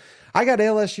ones. I got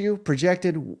LSU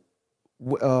projected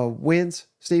wins,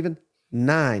 Stephen.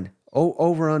 9.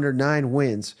 Over under 9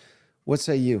 wins. What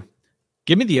say you?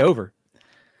 Give me the over.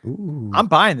 Ooh. I'm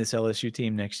buying this LSU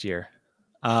team next year.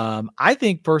 I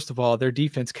think, first of all, their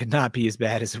defense cannot be as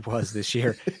bad as it was this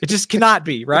year. It just cannot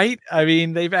be, right? I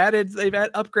mean, they've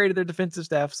upgraded their defensive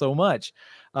staff so much.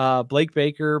 Blake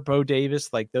Baker, Bo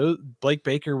Davis, like those. Blake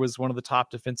Baker was one of the top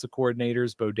defensive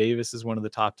coordinators. Bo Davis is one of the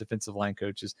top defensive line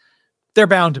coaches. They're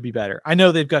bound to be better. I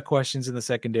know they've got questions in the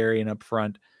secondary and up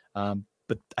front,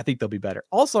 but I think they'll be better.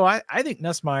 Also, I think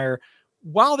Nussmeier,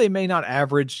 while they may not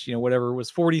average, whatever it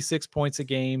was, 46 points a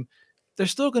game, they're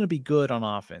still going to be good on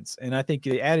offense. And I think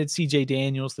they added CJ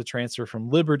Daniels, the transfer from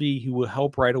Liberty, who will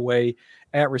help right away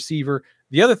at receiver.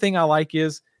 The other thing I like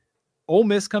is Ole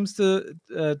Miss comes to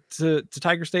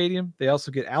Tiger Stadium. They also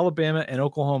get Alabama and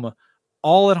Oklahoma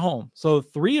all at home. So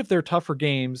 3 of their tougher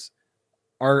games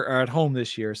are at home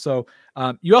this year. So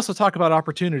you also talk about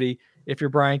opportunity. If you're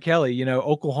Brian Kelly,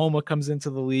 Oklahoma comes into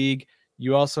the league.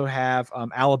 You also have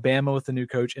Alabama with the new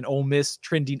coach and Ole Miss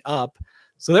trending up.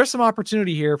 So there's some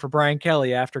opportunity here for Brian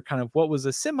Kelly after kind of what was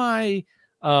a semi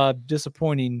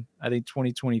disappointing, I think,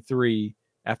 2023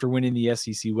 after winning the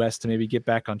SEC West to maybe get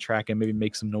back on track and maybe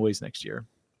make some noise next year.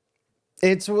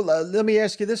 And so let me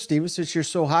ask you this, Steven, since you're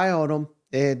so high on them,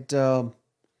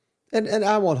 and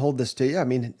I won't hold this to you. I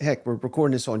mean, heck, we're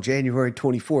recording this on January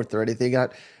 24th or anything.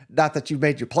 Not that you've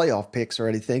made your playoff picks or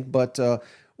anything, but are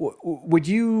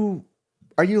you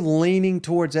leaning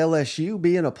towards LSU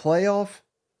being a playoff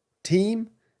team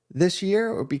this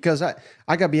year? Or because I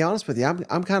gotta be honest with you,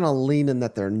 I'm kind of leaning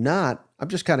that they're not. I'm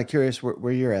just kind of curious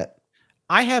where you're at.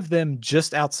 I have them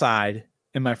just outside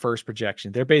in my first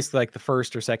projection. They're basically like the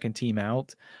first or second team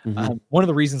out. Mm-hmm. One of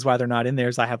the reasons why they're not in there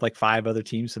is I have like 5 other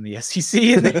teams from the SEC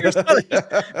in there. So,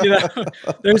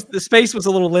 there's the space was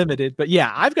a little limited, but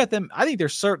yeah, I've got them. I think they're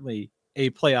certainly a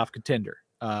playoff contender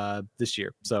this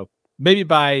year. So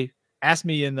maybe ask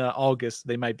me in August,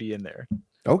 they might be in there.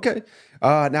 Okay.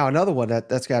 Now another one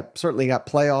that's certainly got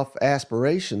playoff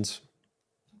aspirations.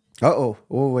 Oh,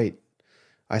 wait.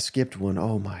 I skipped one.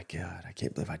 Oh my God. I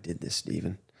can't believe I did this,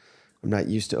 Steven. I'm not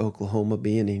used to Oklahoma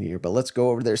being in here, but let's go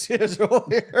over their schedule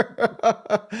here.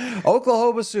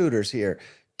 Oklahoma Sooners here.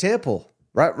 Temple,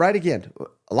 right again.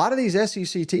 A lot of these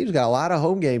SEC teams got a lot of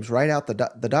home games right out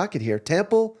the docket here.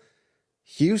 Temple,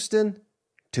 Houston,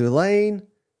 Tulane,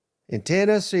 and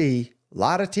Tennessee. A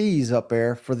lot of T's up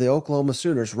there for the Oklahoma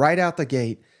Sooners right out the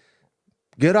gate.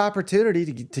 Good opportunity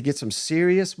to get some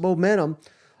serious momentum.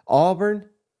 Auburn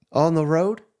on the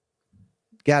road.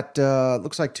 Got,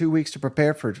 looks like 2 weeks to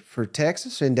prepare for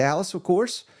Texas and Dallas, of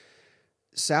course.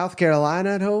 South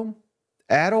Carolina at home.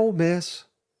 At Ole Miss.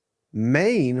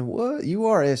 Maine. Well, you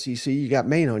are SEC. You got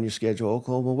Maine on your schedule.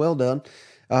 Oklahoma, well done.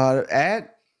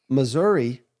 At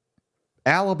Missouri.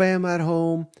 Alabama at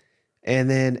home. And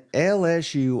then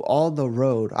LSU on the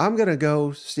road. I'm going to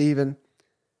go, Steven,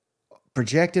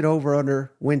 projected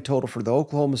over-under win total for the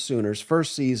Oklahoma Sooners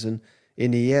first season in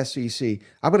the SEC.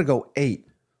 I'm going to go 8.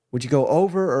 Would you go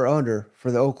over or under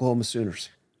for the Oklahoma Sooners?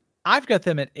 I've got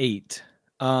them at 8.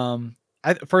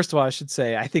 First of all, I should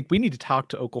say, I think we need to talk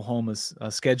to Oklahoma's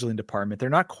scheduling department. They're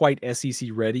not quite SEC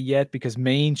ready yet because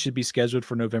Maine should be scheduled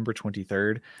for November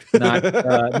 23rd. Not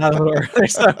a little earlier.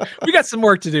 So we got some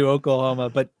work to do, Oklahoma,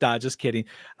 but just kidding.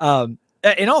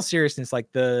 In all seriousness,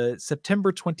 like the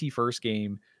September 21st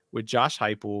game with Josh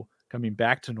Heupel coming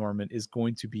back to Norman is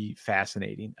going to be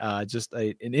fascinating. Just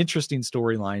an interesting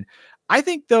storyline. I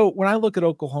think, though, when I look at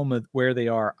Oklahoma, where they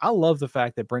are, I love the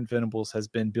fact that Brent Venables has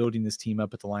been building this team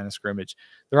up at the line of scrimmage.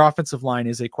 Their offensive line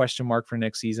is a question mark for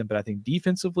next season, but I think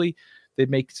defensively they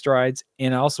make strides.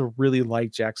 And I also really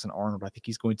like Jackson Arnold. I think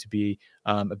he's going to be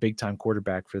a big-time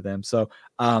quarterback for them. So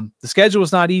the schedule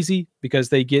is not easy because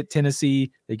they get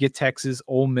Tennessee, they get Texas,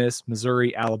 Ole Miss,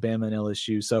 Missouri, Alabama, and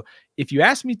LSU. So if you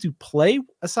ask me to play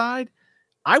aside,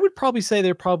 I would probably say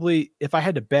they're probably, if I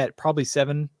had to bet, probably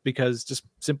 7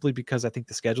 simply because I think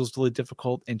the schedule is really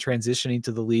difficult and transitioning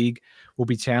to the league will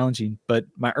be challenging. But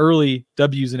my early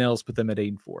W's and L's put them at 8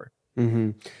 and 4.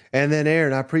 Mm-hmm. And then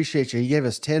Aaron, I appreciate you. He gave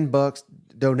us $10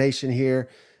 donation here.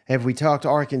 Have we talked to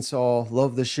Arkansas?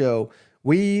 Love the show.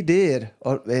 We did.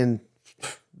 And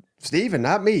Steven,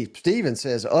 not me. Steven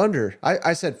says under.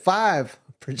 I said 5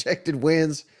 projected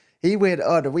wins. He went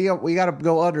under. We got to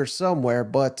go under somewhere,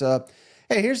 but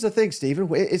hey, here's the thing, Steven.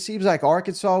 It seems like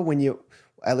Arkansas,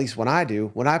 at least when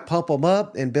I pump them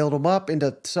up and build them up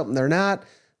into something they're not,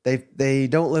 they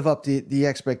don't live up to the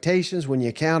expectations. When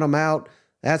you count them out,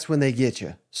 that's when they get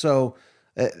you. So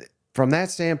from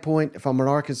that standpoint, if I'm an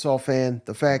Arkansas fan,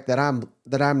 the fact that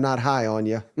I'm not high on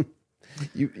you,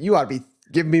 you ought to be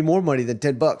giving me more money than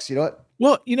 $10. You know what?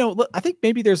 Well, look, I think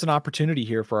maybe there's an opportunity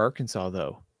here for Arkansas,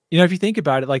 though. if you think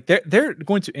about it, like they're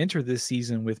going to enter this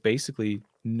season with basically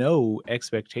no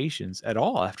expectations at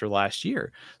all after last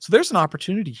year. So there's an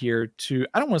opportunity here to,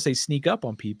 I don't want to say sneak up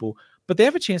on people, but they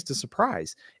have a chance to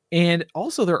surprise. And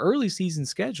also their early season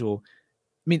schedule.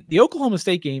 I mean, the Oklahoma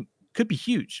State game could be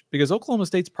huge because Oklahoma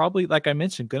State's probably, like I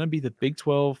mentioned, going to be the Big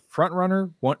 12 front runner,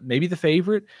 one maybe the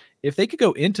favorite. If they could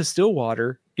go into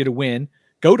Stillwater, get a win,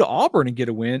 go to Auburn and get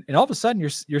a win, and all of a sudden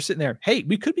you're sitting there, hey,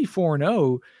 we could be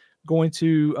 4-0 going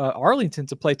to Arlington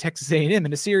to play Texas A&M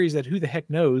in a series that who the heck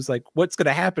knows like what's going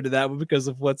to happen to that one because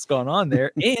of what's going on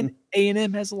there. And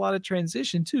A&M has a lot of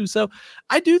transition too. So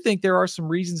I do think there are some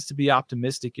reasons to be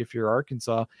optimistic if you're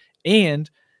Arkansas. And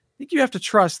I think you have to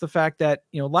trust the fact that,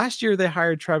 last year they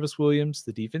hired Travis Williams.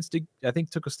 The defense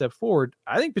took a step forward.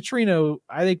 I think Petrino,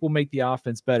 will make the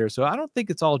offense better. So I don't think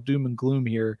it's all doom and gloom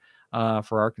here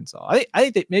for Arkansas. I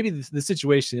think that maybe the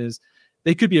situation is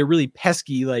they could be a really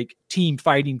pesky like team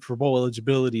fighting for bowl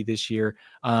eligibility this year.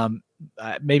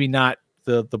 Maybe not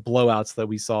the blowouts that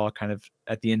we saw kind of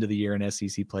at the end of the year in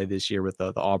SEC play this year with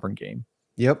the Auburn game.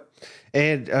 Yep.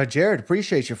 And Jared,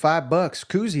 appreciate your $5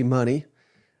 koozie money.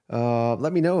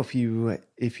 Let me know if you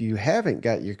haven't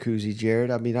got your koozie,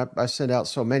 Jared. I mean, I send out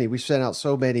so many. We sent out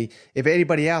so many. If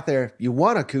anybody out there, you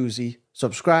want a koozie,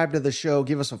 subscribe to the show.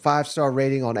 Give us a 5-star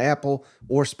rating on Apple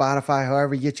or Spotify,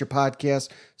 however you get your podcast.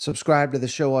 Subscribe to the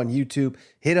show on YouTube.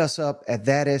 Hit us up at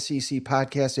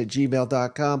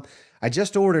thatsecpodcast@gmail.com. I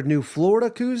just ordered new Florida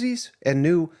koozies and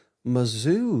new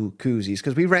Mizzou koozies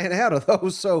because we ran out of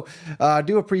those. So I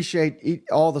do appreciate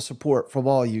all the support from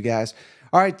all you guys.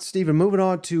 All right, Stephen, moving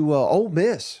on to Ole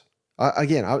Miss.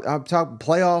 Again, I'm talking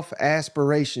playoff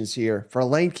aspirations here for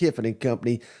Lane Kiffin and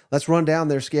company. Let's run down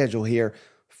their schedule here.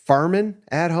 Furman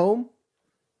at home.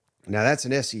 Now, that's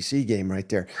an SEC game right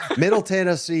there. Middle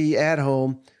Tennessee at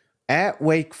home. At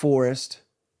Wake Forest.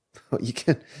 You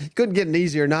couldn't get an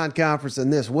easier non-conference than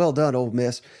this. Well done, Ole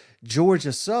Miss.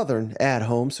 Georgia Southern at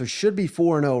home, so should be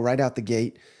 4-0 right out the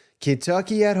gate.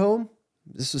 Kentucky at home.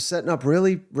 This is setting up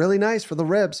really, really nice for the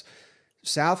Rebs.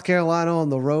 South Carolina on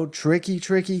the road, tricky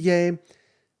game.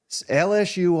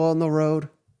 LSU on the road.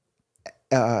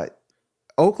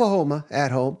 Oklahoma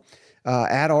at home.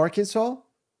 At Arkansas.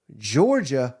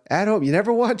 Georgia at home. You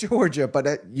never want Georgia, but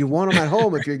you want them at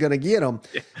home if you're going to get them.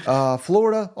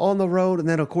 Florida on the road. And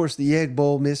then, of course, the Egg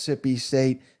Bowl, Mississippi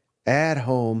State at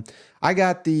home. I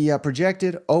got the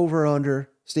projected over-under,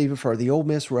 Stephen, for the Ole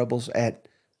Miss Rebels at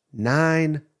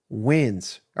 9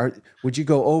 wins. Would you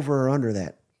go over or under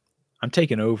that? I'm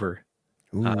taking over.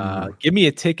 Give me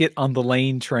a ticket on the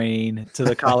Lane train to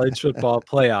the college football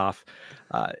playoff.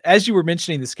 As you were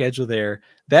mentioning the schedule there,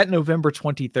 that November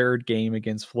 23rd game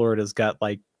against Florida's got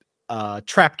like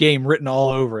trap game written all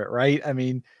over it, right? I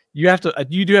mean, you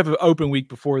do have an open week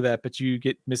before that, but you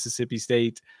get Mississippi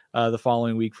State the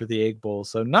following week for the Egg Bowl.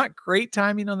 So not great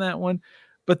timing on that one.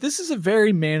 But this is a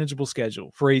very manageable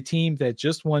schedule for a team that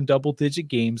just won double-digit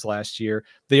games last year.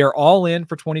 They are all in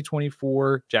for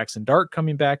 2024. Jackson Dart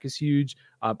coming back is huge.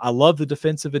 I love the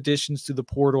defensive additions to the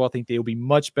portal. I think they will be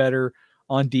much better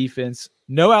on defense.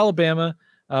 No Alabama,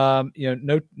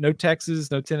 no Texas,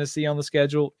 no Tennessee on the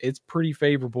schedule. It's pretty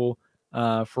favorable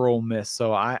for Ole Miss.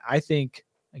 So I think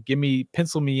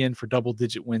pencil me in for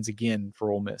double-digit wins again for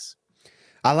Ole Miss.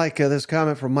 I like this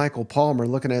comment from Michael Palmer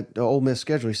looking at the Ole Miss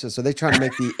schedule. He says, so they trying to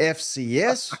make the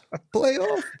FCS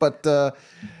playoff? But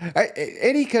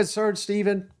any concern,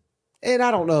 Stephen? And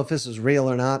I don't know if this is real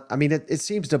or not. I mean, it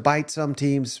seems to bite some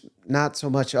teams, not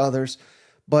so much others.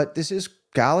 But this is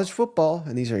college football,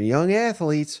 and these are young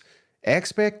athletes.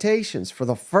 Expectations for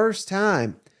the first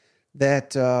time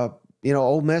that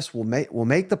Ole Miss will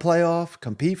make the playoff,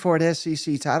 compete for an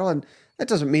SEC title, and that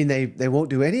doesn't mean they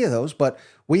won't do any of those, but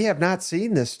we have not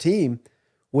seen this team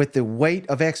with the weight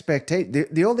of expectation.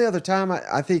 The only other time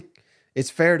I think it's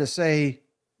fair to say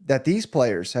that these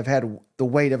players have had the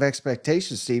weight of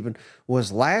expectations, Stephen,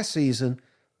 was last season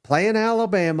playing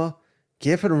Alabama,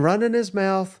 Kiffin running his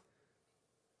mouth.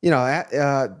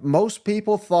 Most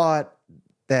people thought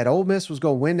that Ole Miss was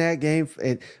going to win that game.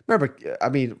 And remember, I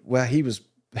mean, well,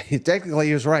 technically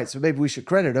he was right, so maybe we should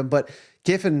credit him, but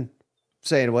Kiffin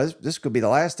saying this could be the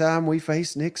last time we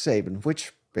face Nick Saban,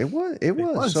 which it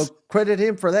was. So credit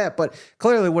him for that. But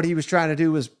clearly what he was trying to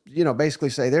do was, basically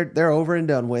say they're over and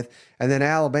done with. And then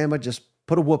Alabama just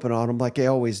put a whooping on them like they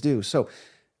always do. So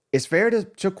it's fair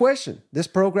to question. This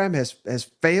program has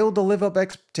failed to live up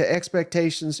to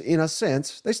expectations in a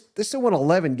sense. They still won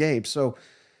 11 games. So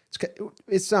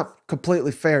it's not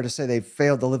completely fair to say they've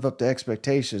failed to live up to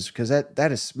expectations because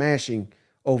that is smashing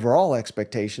overall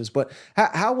expectations. But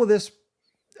how will this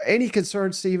Any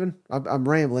concern, Stephen? I'm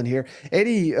rambling here.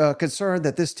 Any concern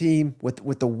that this team,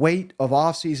 with the weight of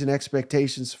offseason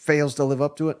expectations, fails to live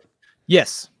up to it?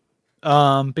 Yes.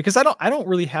 Because I don't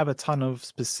really have a ton of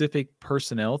specific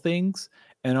personnel things,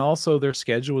 and also their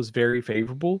schedule is very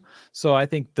favorable. So I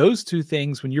think those two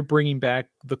things, when you're bringing back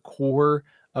the core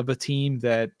of a team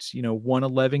that, won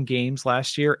 11 games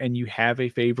last year and you have a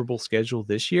favorable schedule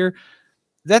this year,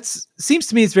 that's seems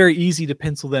to me it's very easy to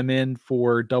pencil them in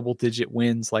for double digit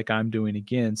wins like I'm doing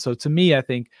again. So to me, I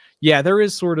think, yeah, there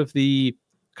is sort of the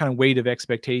kind of weight of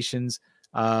expectations.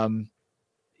 Um,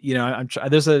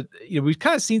 there's we've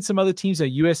kind of seen some other teams.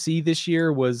 USC this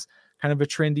year was kind of a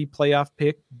trendy playoff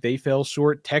pick. They fell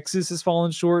short. Texas has fallen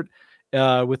short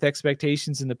with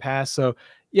expectations in the past. So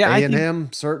yeah, I think A&M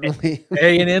certainly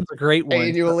A&M's a great one.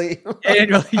 annually.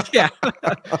 Annually, yeah.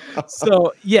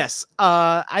 So yes,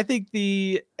 I think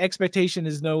the expectation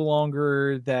is no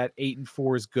longer that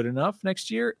 8-4 is good enough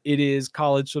next year. It is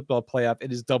college football playoff.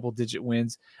 It is double digit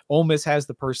wins. Ole Miss has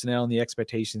the personnel and the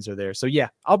expectations are there. So yeah,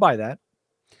 I'll buy that.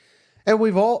 And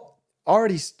we've all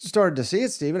already started to see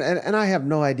it, Stephen. And I have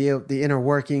no idea the inner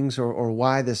workings or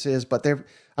why this is, but they're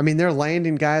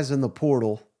landing guys in the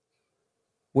portal,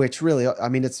 which really, I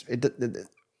mean,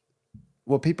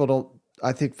 what people don't,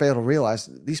 I think, fail to realize.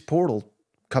 These portal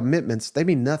commitments, they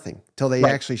mean nothing till they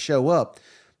Right. actually show up.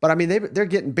 But I mean, they're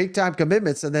getting big time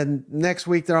commitments, and then next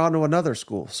week they're on to another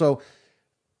school. So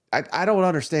I don't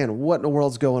understand what in the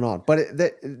world's going on, but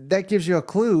that gives you a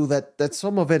clue that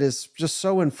some of it is just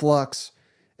so in flux.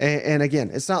 And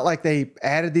again, it's not like they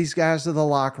added these guys to the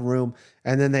locker room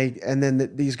and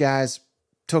then these guys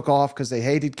took off because they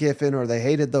hated Kiffin or they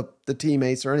hated the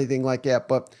teammates or anything like that.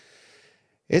 But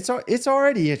it's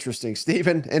already interesting,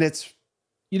 Stephen, and it's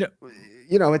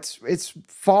You know, it's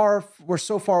far. We're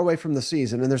so far away from the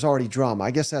season, and there's already drama.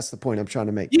 I guess that's the point I'm trying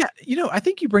to make. yeah, I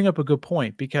think you bring up a good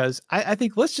point because I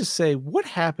think let's just say what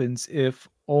happens if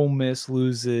Ole Miss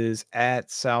loses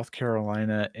at South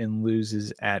Carolina and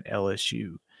loses at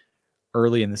LSU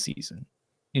early in the season.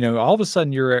 All of a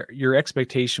sudden your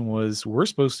expectation was we're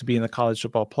supposed to be in the college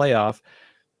football playoff.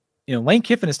 Lane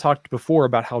Kiffin has talked before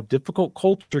about how difficult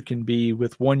culture can be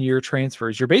with 1-year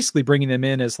transfers. You're basically bringing them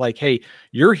in as like, hey,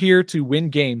 you're here to win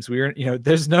games.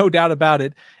 There's no doubt about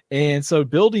it. And so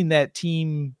building that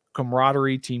team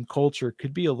camaraderie, team culture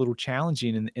could be a little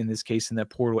challenging in this case, in that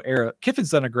portal era. Kiffin's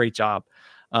done a great job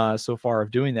so far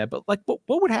of doing that. But like, what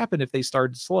would happen if they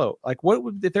started slow? Like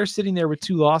if they're sitting there with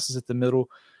 2 losses at the middle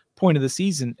point of the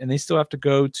season and they still have to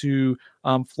go to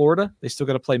Florida, they still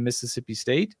got to play Mississippi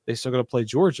State, they still got to play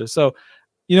Georgia. So,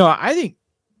 I think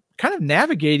kind of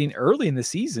navigating early in the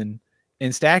season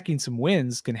and stacking some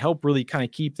wins can help really kind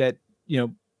of keep that,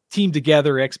 team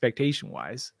together expectation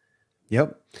wise.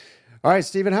 Yep. All right,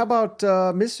 Stephen, how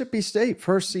about Mississippi State?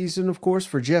 First season, of course,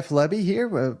 for Jeff Lebby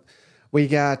here. We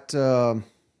got,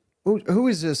 who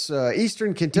is this?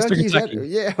 Eastern Kentucky? Eastern Kentucky.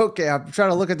 Yeah, okay. I'm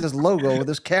trying to look at this logo with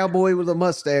this cowboy with a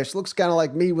mustache. Looks kind of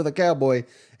like me with a cowboy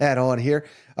hat on here.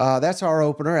 That's our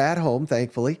opener at home,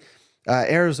 thankfully.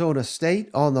 Arizona State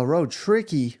on the road.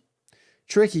 Tricky.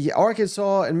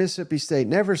 Arkansas and Mississippi State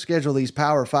never schedule these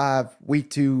Power 5 week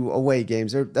 2 away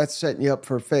games. That's setting you up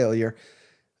for failure.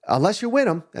 Unless you win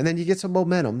them, and then you get some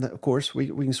momentum. Of course, we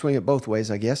can swing it both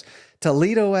ways, I guess.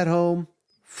 Toledo at home,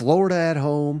 Florida at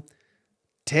home,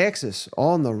 Texas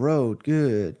on the road.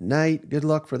 Good night. Good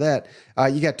luck for that.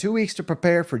 You got 2 weeks to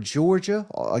prepare for Georgia,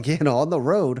 again on the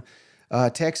road.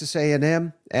 Texas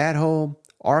A&M at home,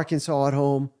 Arkansas at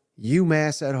home,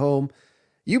 UMass at home.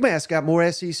 UMass got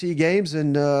more SEC games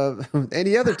than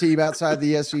any other team outside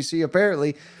the SEC,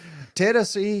 apparently.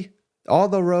 Tennessee on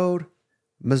the road,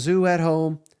 Mizzou at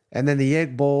home, and then the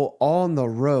Egg Bowl on the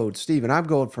road. Stephen, I'm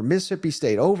going for Mississippi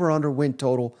State over/under win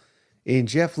total in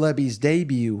Jeff Lebby's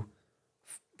debut.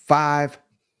 5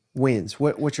 wins.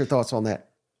 What's your thoughts on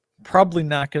that? Probably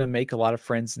not going to make a lot of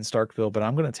friends in Starkville, but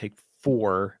I'm going to take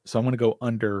 4. So I'm going to go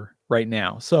under right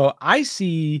now. So I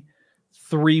see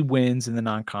 3 wins in the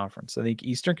non-conference. I think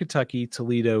Eastern Kentucky,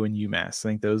 Toledo, and UMass. I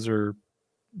think those are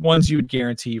ones you would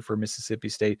guarantee for Mississippi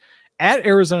State. At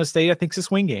Arizona State, I think it's a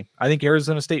swing game. I think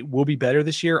Arizona State will be better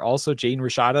this year. Also, Jaden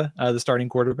Rashada, the starting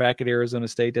quarterback at Arizona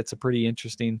State. That's a pretty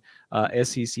interesting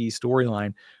SEC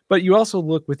storyline. But you also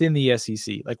look within the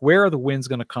SEC, like where are the wins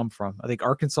going to come from? I think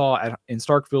Arkansas in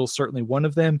Starkville is certainly one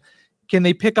of them. Can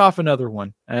they pick off another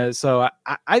one? So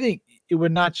I think it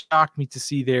would not shock me to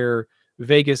see their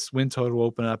Vegas win total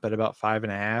open up at about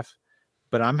 5.5.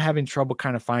 But I'm having trouble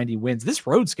kind of finding wins. This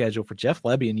road schedule for Jeff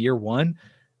Lebby in year 1,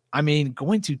 I mean,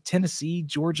 going to Tennessee,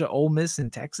 Georgia, Ole Miss,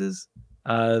 and Texas,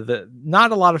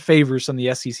 not a lot of favors from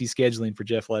the SEC scheduling for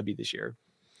Jeff Lebby this year.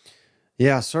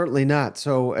 Yeah, certainly not.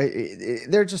 So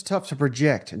they're just tough to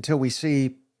project until we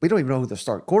see. We don't even know who the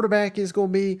start quarterback is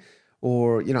going to be,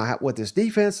 or what this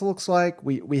defense looks like.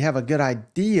 We have a good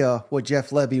idea what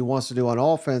Jeff Lebby wants to do on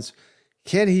offense.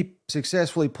 Can he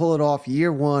successfully pull it off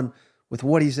year one with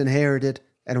what he's inherited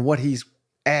and what he's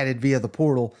added via the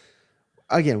portal?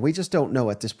 Again, we just don't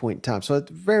know at this point in time. So it's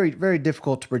very, very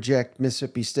difficult to project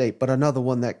Mississippi State, but another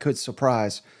one that could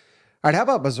surprise. All right, how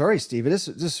about Missouri, Stephen?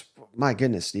 This my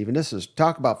goodness, Stephen. This is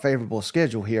talk about favorable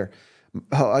schedule here.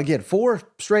 Again, 4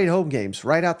 straight home games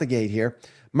right out the gate here.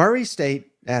 Murray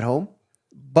State at home,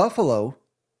 Buffalo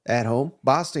at home,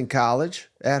 Boston College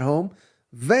at home,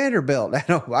 Vanderbilt at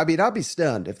home. I mean, I'll be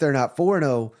stunned if they're not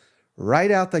 4-0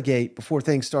 right out the gate before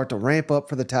things start to ramp up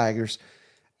for the Tigers.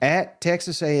 At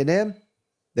Texas A&M,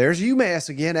 there's UMass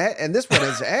again, and this one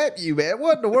is at UMass.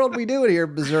 What in the world are we doing here,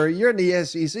 Missouri? You're in the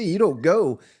SEC. You don't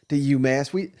go to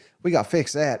UMass. We got to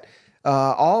fix that.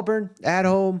 Auburn at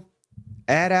home,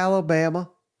 at Alabama.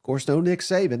 Of course, no Nick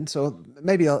Saban, so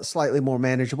maybe a slightly more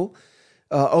manageable.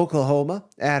 Oklahoma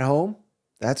at home.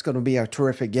 That's going to be a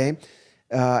terrific game.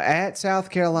 At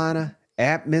South Carolina,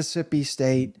 at Mississippi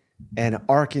State, and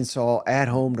Arkansas at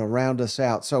home to round us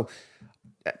out. So,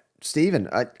 Stephen,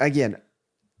 again,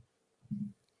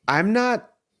 I'm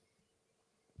not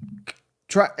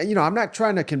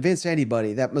trying to convince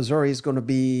anybody that Missouri is going to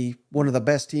be one of the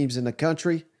best teams in the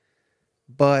country,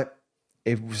 but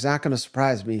it was not going to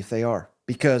surprise me if they are,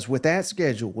 because with that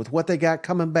schedule, with what they got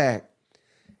coming back,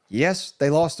 yes, they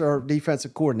lost their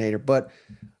defensive coordinator, but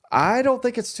I don't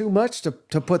think it's too much to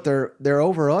put their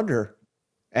over under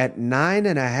at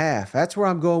 9.5. That's where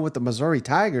I'm going with the Missouri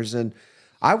Tigers, and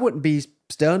I wouldn't be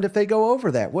stunned if they go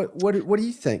over that. What do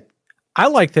you think? I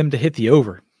like them to hit the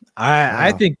over.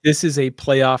 I think this is a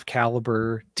playoff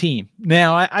caliber team.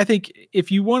 Now, I think if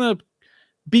you want to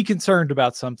be concerned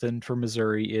about something for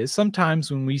Missouri, is sometimes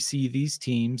when we see these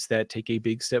teams that take a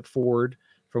big step forward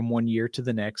from one year to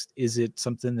the next, is it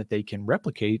something that they can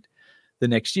replicate the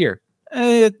next year?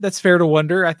 That's fair to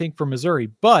wonder, I think, for Missouri.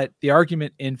 But the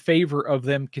argument in favor of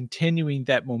them continuing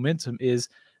that momentum is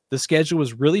the schedule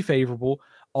is really favorable.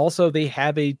 Also, they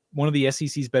have one of the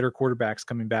SEC's better quarterbacks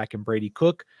coming back in Brady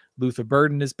Cook. Luther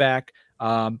Burden is back.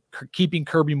 Keeping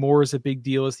Kirby Moore is a big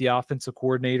deal as the offensive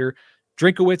coordinator.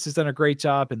 Drinkowitz has done a great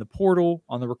job in the portal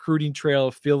on the recruiting trail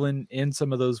of filling in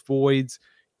some of those voids.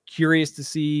 Curious to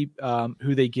see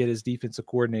who they get as defensive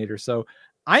coordinator. So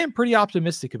I am pretty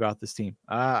optimistic about this team.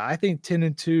 I think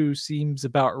 10-2 seems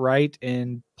about right,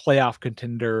 and playoff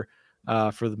contender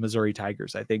for the Missouri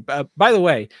Tigers, I think. By the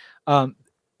way,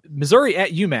 Missouri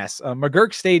at UMass.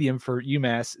 McGurk Stadium for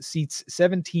UMass seats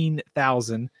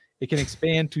 17,000. It can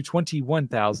expand to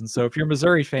 21,000. So if you're a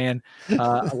Missouri fan,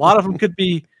 a lot of them could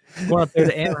be going up there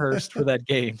to Amherst for that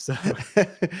game. So,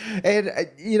 and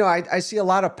I see a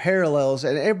lot of parallels,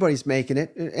 and everybody's making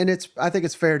it, and I think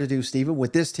it's fair to do, Stephen,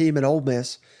 with this team and Ole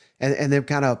Miss, and them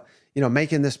kind of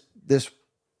making this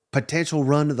potential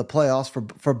run to the playoffs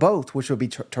for both, which would be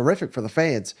terrific for the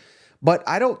fans. But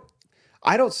I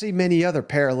don't see many other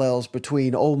parallels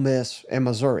between Ole Miss and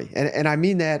Missouri. And I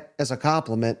mean that as a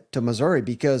compliment to Missouri,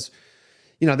 because,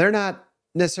 they're not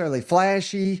necessarily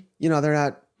flashy. They're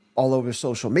not all over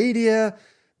social media.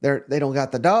 They don't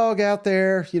got the dog out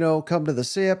there, come to the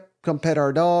SIP, come pet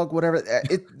our dog, whatever.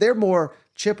 They're more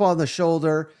chip on the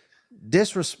shoulder.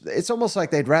 It's almost like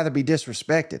they'd rather be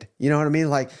disrespected. You know what I mean?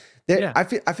 Like, yeah. I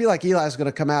feel like Eli's going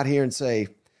to come out here and say,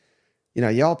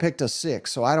 y'all picked us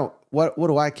 6, so I don't. What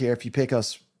do I care if you pick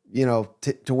us,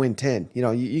 to win 10?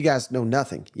 You guys know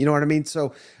nothing. You know what I mean?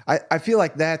 So I feel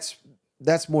like that's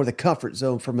more the comfort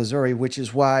zone for Missouri, which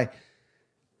is why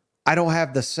I don't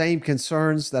have the same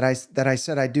concerns that I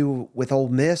said I do with Ole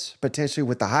Miss, potentially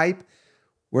with the hype.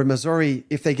 Where Missouri,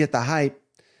 if they get the hype,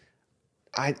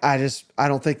 I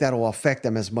don't think that'll affect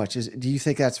them as much. Do you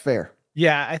think that's fair?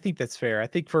 Yeah, I think that's fair. I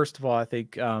think, first of all, they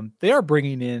are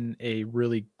bringing in a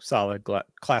really solid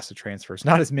class of transfers.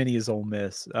 Not as many as Ole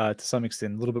Miss, to some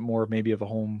extent, a little bit more maybe of a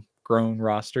homegrown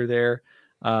roster there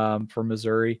for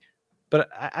Missouri. But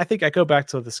I think I go back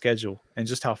to the schedule and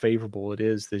just how favorable it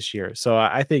is this year. So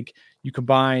I think you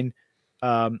combine,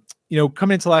 coming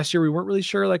into last year, we weren't really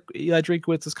sure. Like, Eli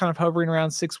Drinkowitz is kind of hovering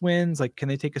around 6 wins. Like, can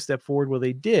they take a step forward? Well,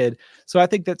 they did. So I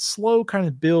think that slow kind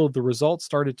of build, the results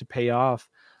started to pay off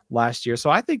last year. So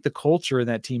I think the culture in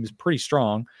that team is pretty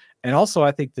strong. And also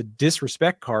I think the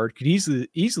disrespect card could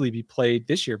easily be played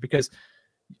this year, because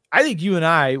I think you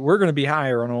and we're going to be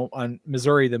higher on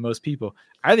Missouri than most people.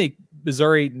 I think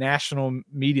Missouri national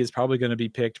media is probably going to be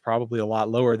picked probably a lot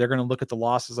lower. They're going to look at the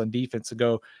losses on defense and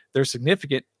go, they're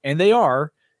significant. And they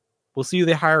are. We'll see who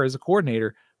they hire as a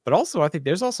coordinator. But also I think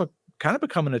there's also kind of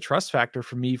becoming a trust factor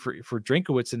for me for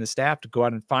Drinkowitz and the staff to go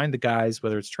out and find the guys,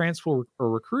 whether it's transfer or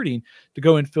recruiting, to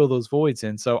go and fill those voids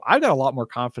in. So I've got a lot more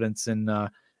confidence in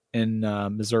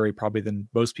Missouri probably than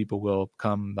most people will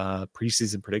come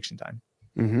preseason prediction time.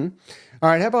 Mm-hmm. All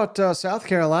right. How about South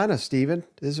Carolina, Stephen?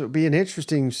 This would be an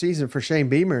interesting season for Shane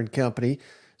Beamer and company.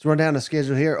 Let's run down the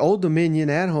schedule here. Old Dominion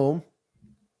at home.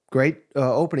 Great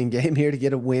opening game here to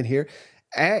get a win here.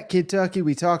 At Kentucky,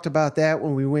 we talked about that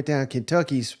when we went down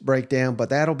Kentucky's breakdown, but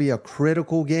that'll be a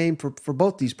critical game for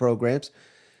both these programs.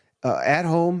 At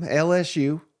home,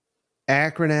 LSU.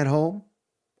 Akron at home.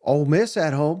 Ole Miss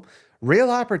at home. Real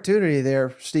opportunity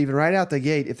there, Stephen, right out the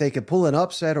gate. If they could pull an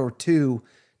upset or two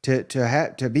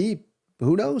to be,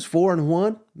 who knows,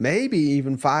 4-1, maybe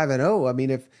even 5-0. I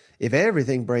mean, if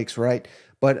everything breaks right,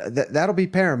 but that'll be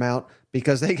paramount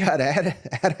because they got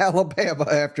at Alabama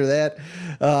after that,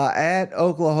 at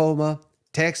Oklahoma,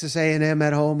 Texas A&M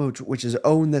at home, which has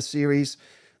owned the series.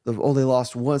 They've only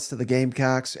lost once to the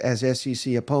Gamecocks as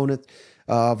SEC opponent.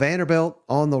 Vanderbilt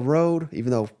on the road,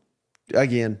 even though,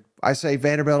 again, I say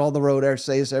Vanderbilt on the road. I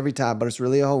say this every time, but it's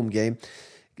really a home game.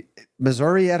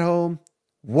 Missouri at home.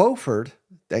 Wofford,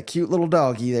 that cute little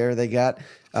doggy there they got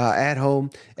at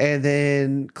home. And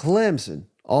then Clemson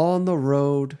on the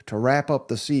road to wrap up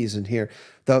the season here.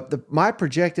 My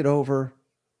projected over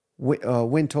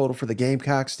win total for the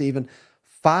Gamecocks, Stephen,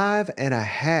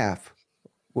 5.5.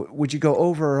 Would you go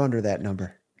over or under that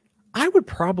number? I would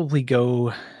probably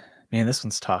go, man, this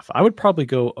one's tough. I would probably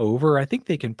go over. I think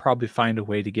they can probably find a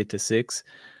way to get to 6.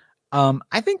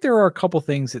 I think there are a couple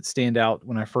things that stand out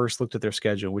when I first looked at their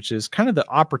schedule, which is kind of the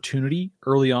opportunity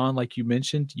early on. Like you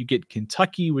mentioned, you get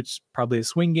Kentucky, which is probably a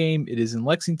swing game. It is in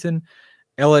Lexington.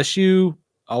 LSU,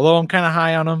 although I'm kind of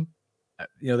high on them,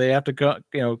 they have to go,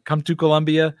 come to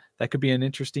Columbia. That could be an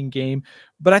interesting game.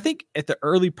 But I think at the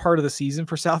early part of the season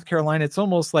for South Carolina, it's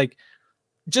almost like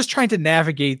just trying to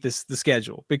navigate the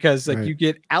schedule, because like you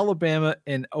get Alabama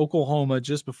and Oklahoma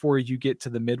just before you get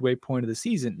to the midway point of the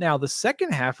season. Now, the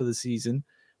second half of the season,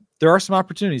 there are some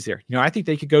opportunities there. I think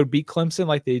they could go beat Clemson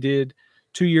like they did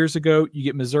 2 years ago. You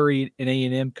get Missouri and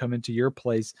A&M come into your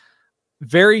place.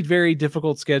 Very, very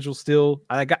difficult schedule still.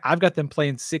 I've got them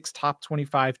playing 6 top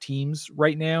 25 teams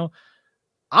right now.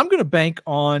 I'm going to bank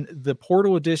on the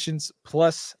portal additions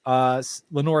plus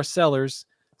Lenora Sellers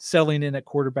selling in at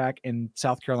quarterback and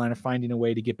South Carolina finding a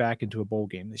way to get back into a bowl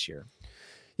game this year.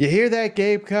 You hear that,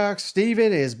 Gamecocks?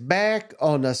 Steven is back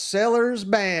on the Sellers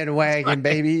bandwagon,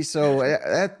 baby. So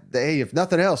hey, if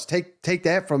nothing else, take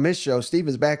that from this show.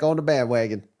 Steven's back on the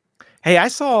bandwagon. Hey, I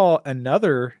saw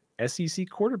another SEC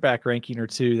quarterback ranking or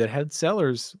two that had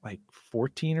Sellers like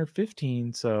 14 or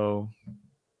 15. So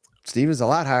Steven's a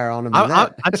lot higher on him than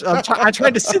that. I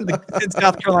tried to send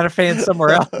South Carolina fans somewhere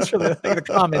else for the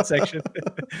comment section.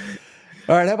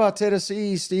 All right, how about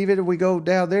Tennessee, Steven? We go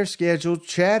down their schedule.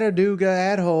 Chattanooga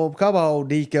at home. Come on,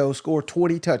 Nico. Scored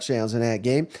 20 touchdowns in that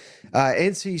game.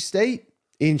 NC State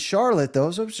in Charlotte,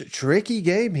 though. So it's a tricky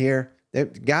game here.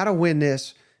 They've got to win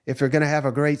this if they're going to have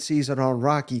a great season on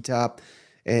Rocky Top.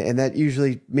 And that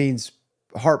usually means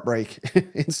heartbreak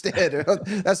instead.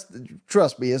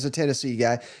 Trust me, as a Tennessee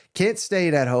guy. Kent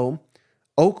State at home.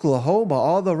 Oklahoma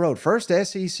on the road. First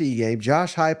SEC game.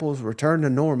 Josh Heupel's return to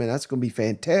Norman. That's going to be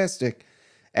fantastic.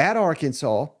 At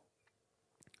Arkansas.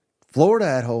 Florida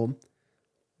at home.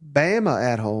 Bama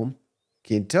at home.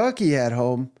 Kentucky at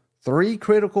home. 3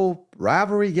 critical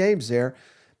rivalry games there.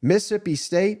 Mississippi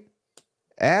State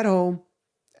at home.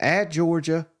 At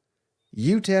Georgia.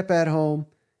 UTEP at home.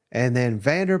 And then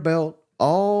Vanderbilt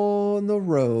on the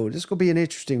road. This is going to be an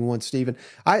interesting one, Stephen.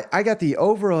 I got the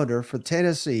over-under for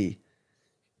Tennessee,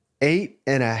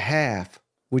 8.5.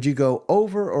 Would you go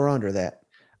over or under that?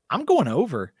 I'm going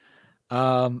over.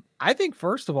 I think,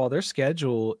 first of all, their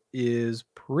schedule is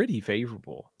pretty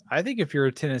favorable. I think if you're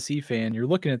a Tennessee fan, you're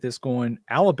looking at this going,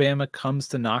 Alabama comes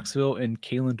to Knoxville in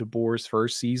Kalen DeBoer's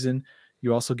first season.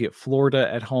 You also get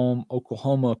Florida at home.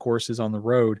 Oklahoma, of course, is on the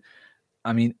road.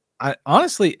 I mean, I'll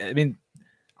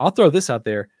throw this out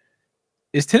there.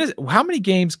 How many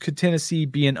games could Tennessee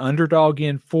be an underdog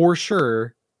in for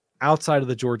sure outside of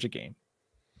the Georgia game?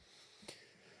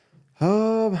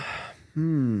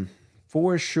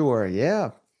 For sure.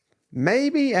 Yeah.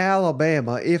 Maybe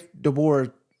Alabama if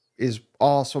DeBoer is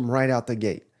awesome right out the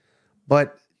gate.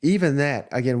 But even that,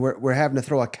 again, we're having to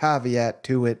throw a caveat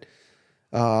to it.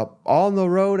 On the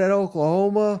road at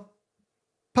Oklahoma,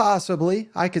 possibly.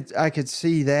 I could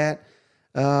see that.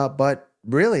 But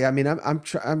really, I mean,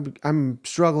 I'm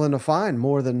struggling to find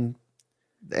more than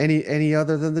any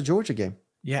other than the Georgia game.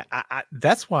 Yeah,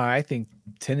 that's why I think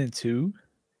 10-2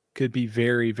 could be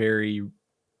very, very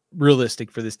realistic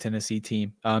for this Tennessee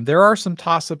team. There are some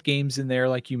toss-up games in there,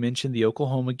 like you mentioned, the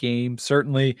Oklahoma game,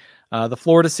 certainly the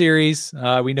Florida series.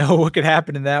 We know what could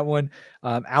happen in that one.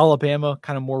 Alabama,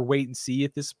 kind of more wait and see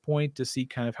at this point to see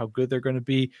kind of how good they're going to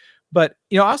be. But,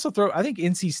 I also I think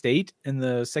NC State in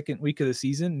the second week of the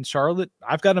season in Charlotte,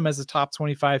 I've got them as a top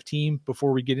 25 team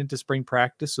before we get into spring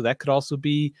practice. So that could also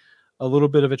be a little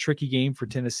bit of a tricky game for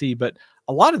Tennessee. But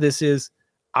a lot of this is,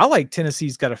 I like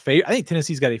Tennessee's got I think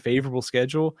Tennessee's got a favorable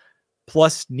schedule,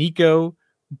 plus Nico,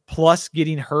 plus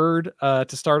getting Hurd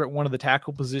to start at one of the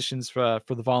tackle positions for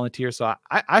the Volunteers. So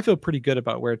I feel pretty good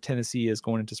about where Tennessee is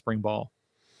going into spring ball.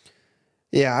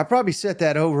 Yeah, I probably set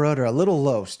that over under a little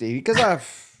low, Steve, because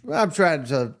I'm trying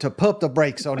to pump the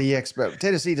brakes on the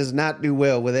Tennessee does not do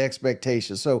well with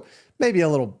expectations, so maybe a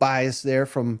little bias there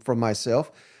from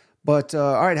myself. But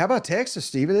all right, how about Texas,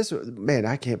 Steven? Man,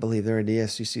 I can't believe they're in the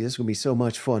SEC. This is going to be so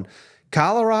much fun.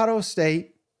 Colorado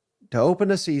State to open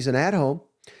the season at home,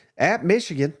 at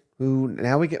Michigan, who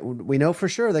now we know for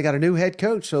sure they got a new head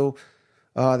coach, so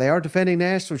they are defending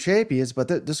national champions.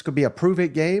 But this could be a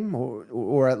prove-it game,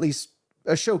 or at least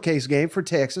a showcase game for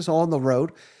Texas on the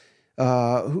road.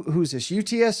 Who's this?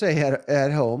 UTSA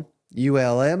at home,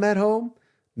 ULM at home,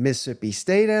 Mississippi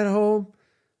State at home,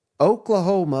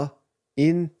 Oklahoma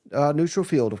in neutral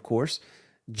field, of course,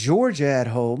 Georgia at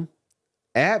home,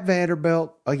 at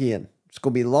Vanderbilt. Again, it's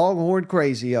going to be Longhorn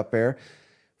crazy up there.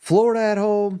 Florida at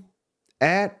home,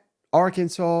 at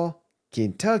Arkansas,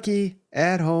 Kentucky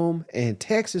at home, and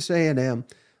Texas A&M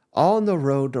on the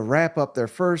road to wrap up their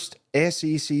first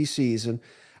SEC season.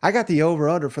 I got the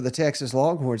over-under for the Texas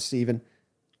Longhorns, Stephen.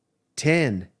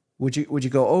 10. Would you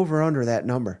go over under that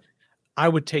number? I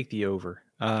would take the over.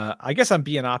 I guess I'm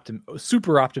being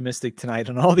super optimistic tonight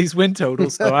on all these win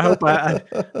totals, so I hope I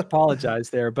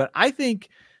apologize there. But I think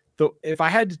if I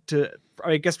had to,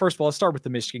 I guess first of all, let's start with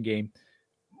the Michigan game.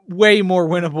 Way more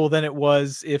winnable than it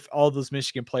was if all those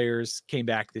Michigan players came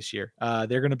back this year.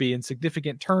 They're going to be in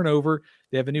significant turnover.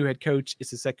 They have a new head coach. It's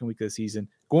the second week of the season.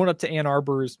 Going up to Ann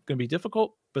Arbor is going to be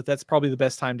difficult, but that's probably the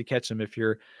best time to catch them if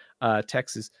you're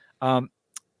Texas.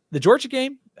 The Georgia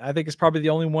game, I think, is probably the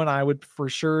only one I would for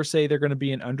sure say they're going to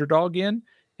be an underdog in,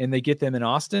 and they get them in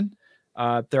Austin.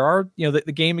 There are,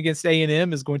 the game against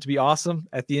A&M is going to be awesome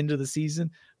at the end of the season,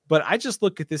 but I just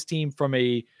look at this team from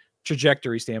a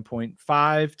trajectory standpoint,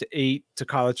 5 to 8 to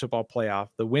college football playoff.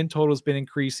 The win total has been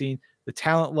increasing, the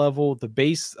talent level, the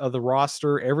base of the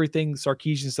roster, everything.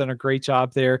 Sarkisian's done a great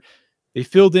job there. They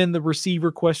filled in the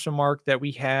receiver question mark that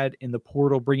we had in the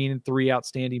portal, bringing in 3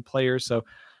 outstanding players. So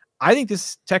I think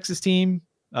this Texas team,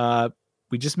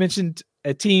 we just mentioned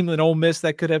a team in Ole Miss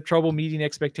that could have trouble meeting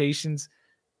expectations.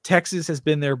 Texas has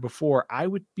been there before. I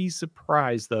would be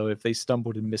surprised, though, if they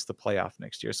stumbled and missed the playoff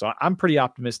next year. So I'm pretty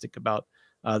optimistic about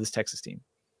this Texas team.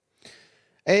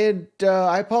 And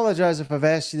I apologize if I've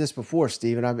asked you this before,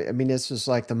 Stephen. I mean, this is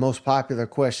like the most popular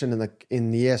question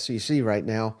in the SEC right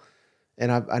now.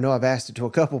 And I know I've asked it to a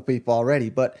couple people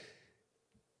already. But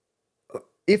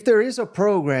if there is a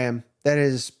program that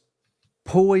is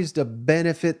poised to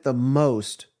benefit the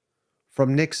most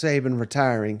from Nick Saban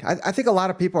retiring, I think a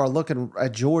lot of people are looking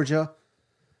at Georgia,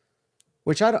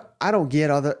 which I don't get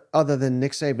other than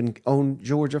Nick Saban owned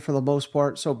Georgia for the most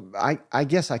part. So I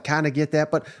guess I kind of get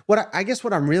that. But what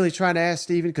I'm really trying to ask,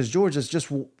 Stephen, because Georgia's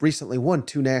just recently won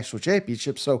 2 national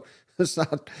championships, so there's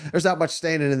not much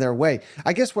standing in their way.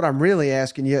 I guess what I'm really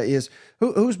asking you is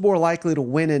who's more likely to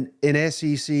win in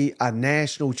SEC a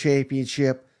national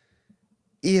championship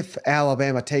if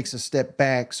Alabama takes a step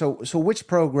back? So which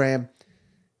program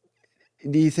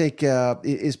do you think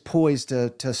is poised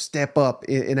to step up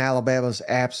in Alabama's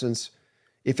absence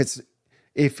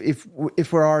if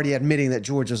we're already admitting that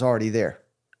Georgia's already there?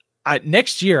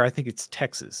 Next year, I think it's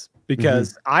Texas,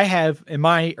 because I have, in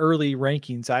my early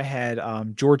rankings, I had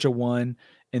Georgia 1,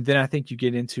 and then I think you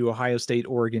get into Ohio State,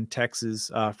 Oregon,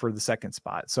 Texas for the second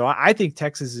spot. So I think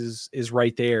Texas is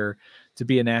right there to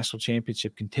be a national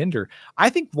championship contender. I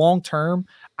think long term,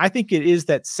 I think it is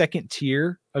that second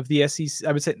tier of the SEC.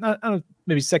 I would say, I don't know,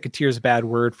 maybe second tier is a bad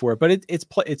word for it, but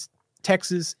it's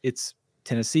Texas, it's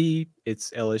Tennessee,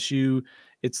 it's LSU.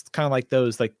 It's kind of like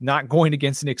those, like not going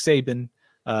against Nick Saban.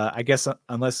 I guess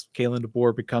unless Kalen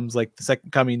DeBoer becomes like the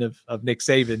second coming of Nick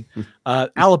Saban,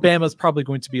 Alabama is probably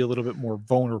going to be a little bit more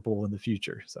vulnerable in the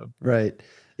future. So right.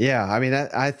 Yeah, I mean,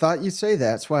 I thought you'd say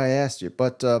that. That's why I asked you.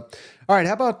 But all right,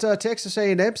 how about Texas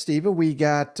A&M, Stephen? We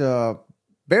got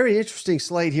very interesting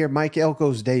slate here. Mike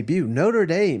Elko's debut, Notre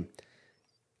Dame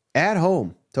at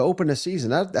home to open the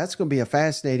season. That's going to be a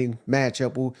fascinating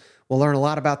matchup. We'll learn a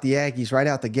lot about the Aggies right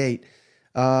out the gate.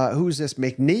 Who's this?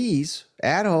 McNeese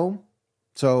at home,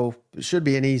 So it should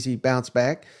be an easy bounce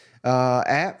back.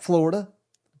 At Florida,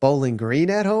 Bowling Green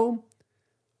at home,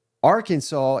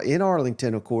 Arkansas in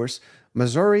Arlington, of course,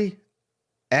 Missouri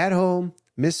at home,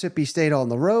 Mississippi State on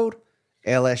the road,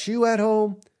 LSU at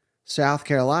home, South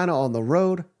Carolina on the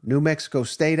road, New Mexico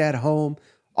State at home,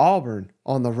 Auburn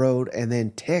on the road, and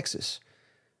then Texas.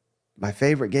 My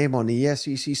favorite game on the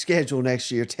SEC schedule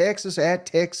next year, Texas at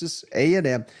Texas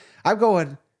A&M. I'm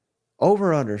going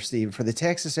over under, Steve, for the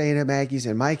Texas A&M Aggies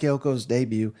and Mike Elko's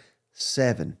debut,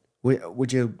 7.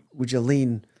 Would you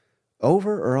lean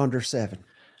over or under 7?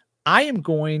 I am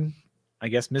going, I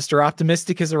guess Mr.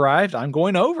 Optimistic has arrived. I'm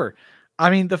going over. I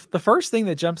mean, the first thing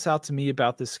that jumps out to me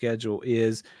about this schedule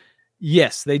is,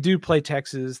 yes, they do play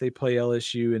Texas, they play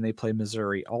LSU, and they play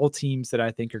Missouri, all teams that I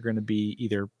think are going to be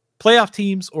either playoff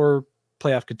teams or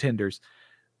playoff contenders.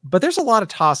 But there's a lot of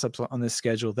toss-ups on this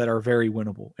schedule that are very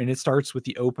winnable, and it starts with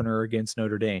the opener against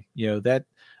Notre Dame. You know, that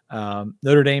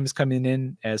Notre Dame is coming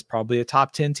in as probably a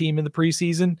top 10 team in the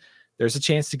preseason. There's a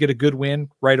chance to get a good win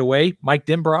right away. Mike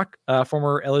Denbrock,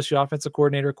 former LSU offensive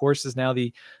coordinator, of course, is now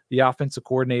the offensive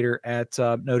coordinator at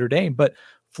Notre Dame. But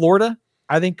Florida,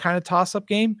 I think, kind of toss-up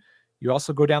game. You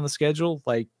also go down the schedule,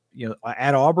 like, you know,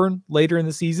 at Auburn later in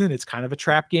the season. It's kind of a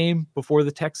trap game before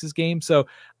the Texas game. So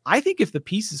I think if the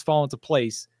pieces fall into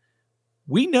place,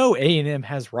 we know A&M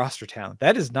has roster talent.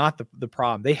 That is not the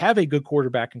problem. They have a good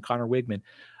quarterback in Connor Wigman.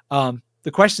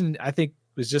 The question, I think,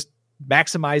 was just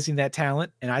maximizing that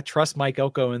talent, and I trust Mike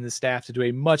Elko and the staff to do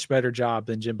a much better job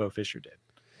than Jimbo Fisher did.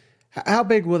 How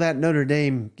big will that Notre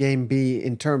Dame game be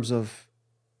in terms of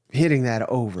hitting that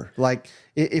over? Like,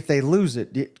 if they lose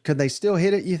it, could they still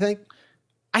hit it, you think?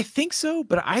 I think so,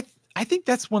 but I think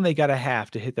that's when they got to have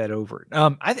to hit that over.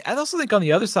 I also think on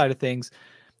the other side of things,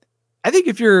 I think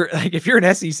if you're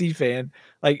an SEC fan,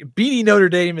 like, beating Notre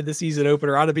Dame in the season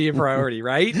opener ought to be a priority,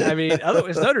 right? I mean,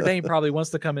 otherwise Notre Dame probably wants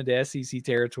to come into SEC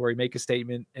territory, make a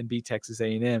statement, and beat Texas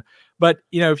A&M. But,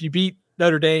 you know, if you beat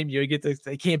Notre Dame,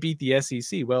 they can't beat the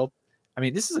SEC. Well, I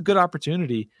mean, this is a good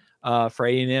opportunity for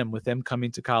A&M with them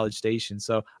coming to College Station.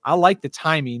 So I like the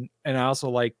timing, and I also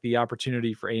like the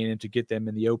opportunity for A&M to get them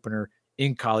in the opener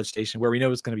in College Station, where we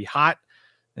know it's going to be hot.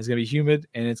 It's going to be humid,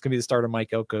 and it's going to be the start of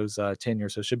Mike Elko's tenure,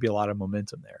 so it should be a lot of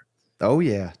momentum there. Oh,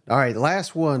 yeah. All right,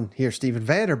 last one here, Stephen.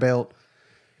 Vanderbilt.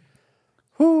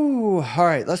 Whew. All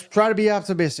right, let's try to be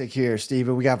optimistic here,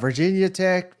 Stephen. We got Virginia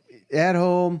Tech at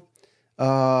home.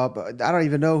 But I don't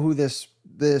even know who who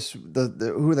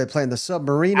are they playing? The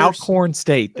Submariners? Alcorn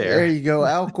State there. There you go.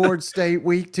 Alcorn State,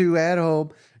 week 2 at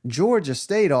home. Georgia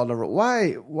State on the road.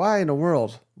 Why in the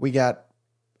world we got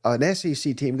an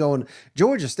SEC team going?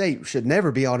 Georgia State should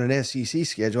never be on an SEC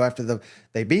schedule after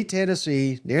they beat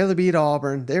Tennessee, nearly beat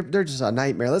Auburn. They're just a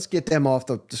nightmare. Let's get them off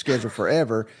the schedule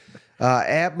forever.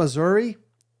 At Missouri,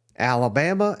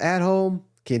 Alabama at home,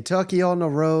 Kentucky on the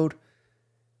road.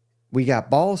 We got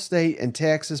Ball State and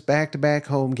Texas back-to-back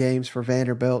home games for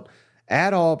Vanderbilt.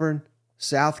 At Auburn,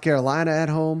 South Carolina at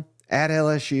home, at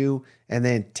LSU, and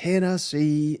then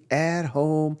Tennessee at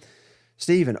home.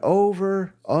 Stephen,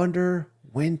 over, under,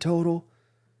 win total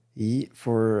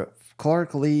for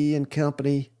Clark Lee and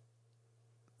company,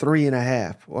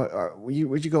 3.5.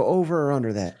 Would you go over or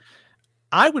under that?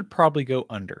 I would probably go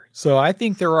under. So I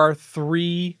think there are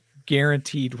 3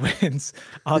 guaranteed wins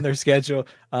on their schedule.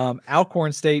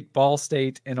 Alcorn State, Ball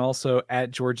State, and also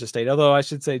at Georgia State. Although I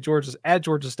should say at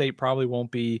Georgia State probably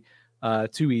won't be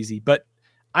too easy. But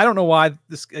I don't know why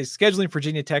scheduling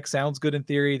Virginia Tech sounds good in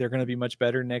theory. They're going to be much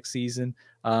better next season.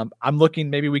 I'm looking,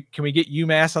 maybe can we get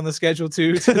UMass on the schedule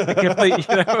too?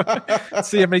 To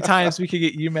see how many times we could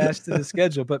get UMass to the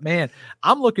schedule. But man,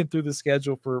 I'm looking through the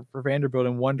schedule for Vanderbilt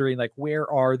and wondering, like,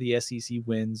 where are the SEC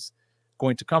wins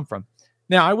going to come from?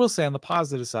 Now, I will say on the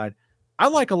positive side, I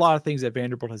like a lot of things that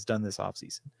Vanderbilt has done this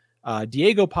offseason.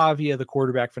 Diego Pavia, the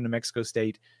quarterback from New Mexico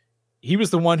State, he was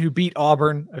the one who beat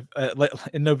Auburn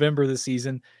in November this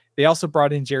season. They also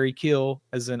brought in Jerry Kill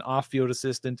as an off-field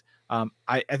assistant.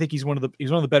 I think he's one of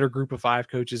the better group of 5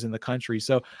 coaches in the country.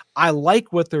 So I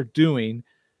like what they're doing.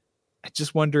 I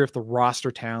just wonder if the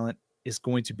roster talent is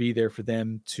going to be there for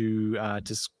them to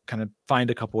just kind of find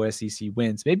a couple SEC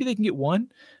wins. Maybe they can get 1,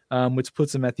 which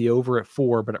puts them at the over at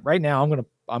 4. But right now, I'm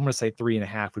gonna say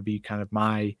 3.5 would be kind of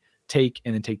my take,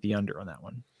 and then take the under on that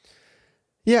one.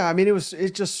 Yeah, I mean,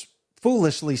 it just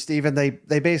foolishly, Stephen.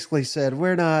 They basically said,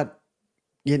 we're not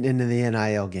getting into the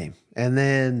NIL game, and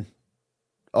then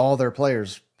all their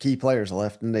key players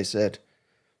left, and they said,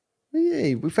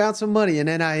 hey, we found some money in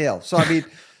NIL. So I mean.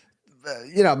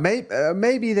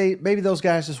 Maybe those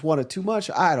guys just wanted too much.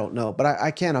 I don't know, but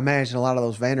I can't imagine a lot of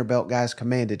those Vanderbilt guys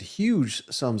commanded huge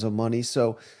sums of money.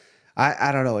 So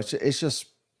I don't know. It's just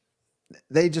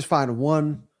they just find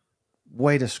one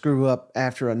way to screw up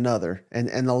after another. And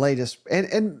the latest,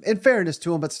 and in fairness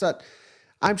to them, but it's not,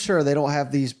 I'm sure they don't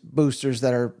have these boosters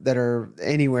that are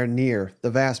anywhere near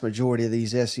the vast majority of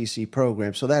these SEC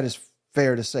programs. So that is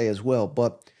fair to say as well.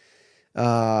 But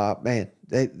man,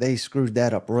 they screwed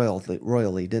that up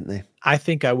royally, didn't they? I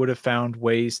think I would have found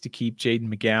ways to keep Jaden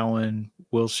McGowan,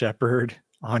 Will Shepherd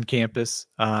on campus.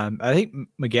 I think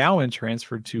McGowan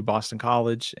transferred to Boston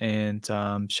College and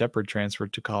Shepherd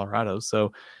transferred to Colorado.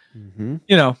 So, you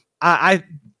know, I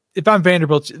if I'm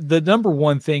Vanderbilt, the number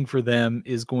one thing for them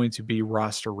is going to be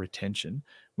roster retention.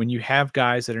 When you have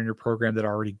guys that are in your program that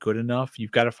are already good enough,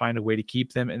 you've got to find a way to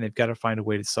keep them, and they've got to find a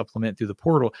way to supplement through the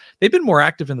portal. They've been more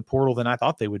active in the portal than I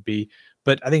thought they would be.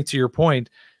 But I think to your point,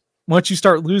 once you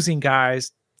start losing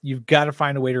guys, you've got to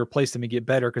find a way to replace them and get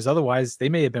better, because otherwise they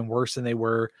may have been worse than they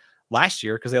were last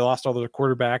year because they lost all their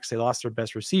quarterbacks. They lost their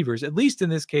best receivers. At least in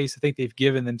this case, I think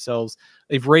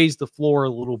they've raised the floor a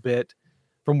little bit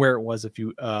from where it was a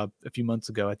few months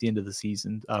ago at the end of the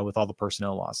season with all the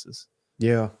personnel losses.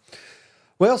 Yeah.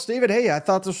 Well, Stephen, hey, I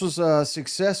thought this was a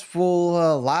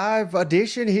successful live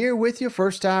edition here with you.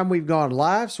 First time we've gone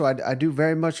live, so I do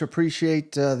very much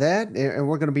appreciate that. And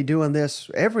we're going to be doing this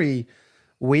every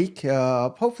week.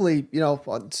 Hopefully,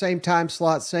 same time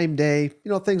slot, same day.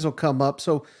 Things will come up,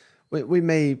 so we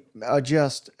may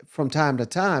adjust from time to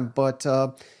time. But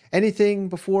anything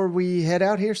before we head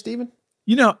out here, Stephen?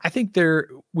 I think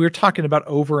we're talking about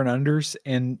over and unders,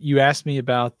 and you asked me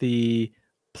about the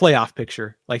playoff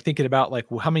picture, like thinking about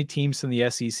how many teams from the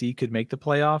SEC could make the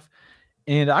playoff.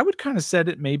 And I would kind of set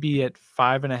it maybe at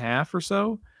 5.5 or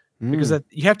so, because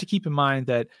you have to keep in mind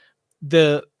that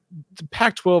the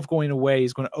Pac-12 going away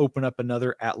is going to open up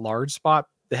another at-large spot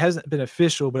that hasn't been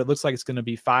official, but it looks like it's going to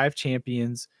be 5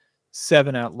 champions,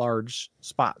 7 at-large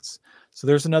spots. So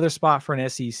there's another spot for an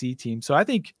SEC team. So I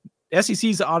think SEC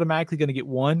is automatically going to get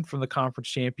 1 from the conference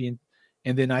champion.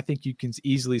 And then I think you can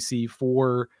easily see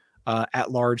 4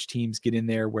 at-large teams get in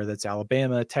there, where that's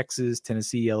Alabama, Texas,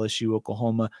 Tennessee, LSU,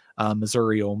 Oklahoma,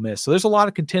 Missouri, Ole Miss. So there's a lot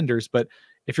of contenders, but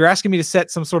if you're asking me to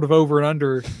set some sort of over and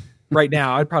under right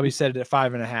now, I'd probably set it at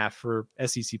 5.5 for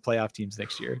SEC playoff teams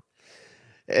next year.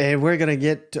 And we're going to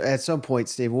get to, at some point,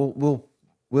 Steve,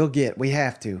 we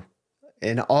have to,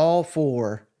 and all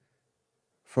 4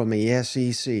 from the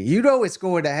SEC. It's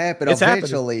going to happen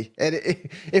eventually. Happening. And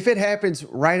if it happens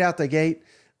right out the gate,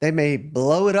 they may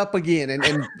blow it up again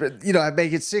and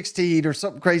make it 16 or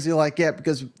something crazy like that,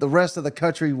 because the rest of the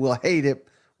country will hate it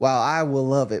while I will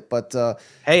love it. But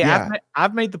hey, yeah.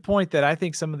 I've made the point that I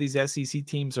think some of these SEC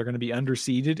teams are going to be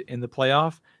underseeded in the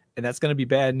playoff, and that's going to be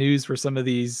bad news for some of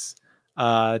these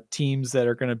teams that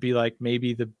are going to be like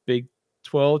maybe the Big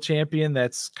 12 champion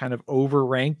that's kind of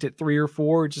overranked at 3 or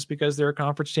 4 just because they're a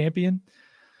conference champion.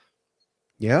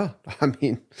 Yeah, I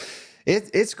mean,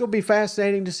 it's going to be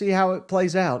fascinating to see how it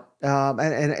plays out.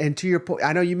 And to your point,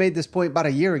 I know you made this point about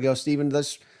a year ago, Stephen.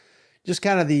 That's just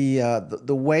kind of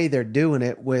the way they're doing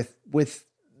it with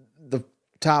the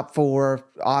top 4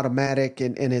 automatic,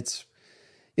 and it's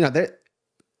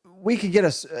we could get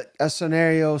a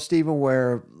scenario, Stephen,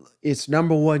 where it's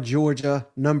number 1 Georgia,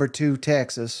 number 2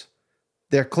 Texas.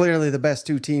 They're clearly the best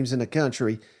 2 teams in the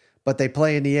country, but they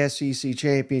play in the SEC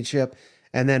championship.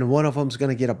 And then one of them's going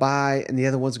to get a bye, and the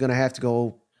other one's going to have to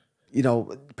go,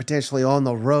 potentially on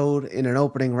the road in an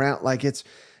opening round. Like it's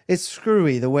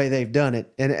screwy the way they've done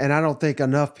it. And I don't think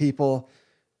enough people,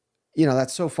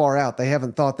 that's so far out. They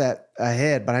haven't thought that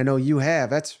ahead, but I know you have.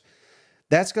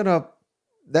 That's going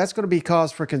to be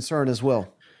cause for concern as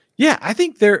well. Yeah, I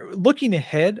think they're looking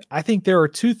ahead. I think there are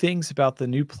 2 things about the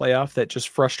new playoff that just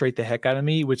frustrate the heck out of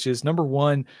me, which is, number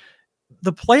one,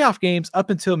 the playoff games up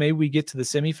until maybe we get to the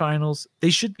semifinals, they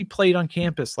should be played on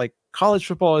campus. Like, college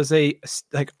football is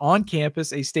on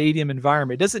campus, a stadium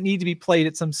environment. It doesn't need to be played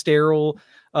at some sterile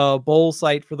bowl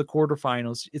site for the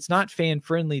quarterfinals. It's not fan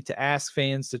friendly to ask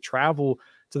fans to travel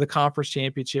to the conference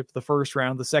championship, the first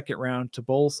round, the second round, to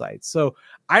bowl sites. So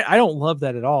I don't love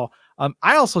that at all.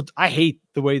 I hate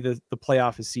the way the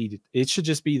playoff is seeded. It should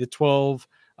just be the 12.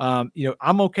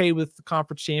 I'm okay with the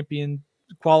conference champion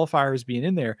qualifiers being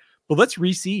in there, but let's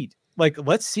reseed.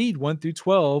 Let's seed 1 through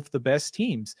 12, the best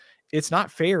teams. It's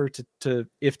not fair to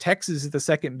if Texas is the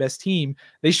second best team,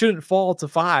 they shouldn't fall to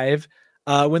 5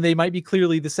 when they might be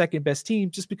clearly the second best team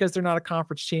just because they're not a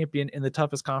conference champion in the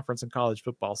toughest conference in college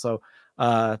football. So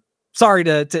sorry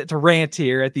to rant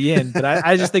here at the end, but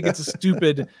I just think it's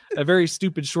a very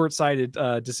stupid, short-sighted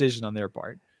decision on their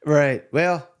part. Right.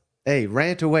 Well, hey,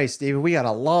 rant away, Stephen. We got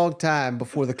a long time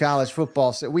before the college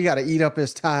football. So we got to eat up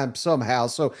his time somehow.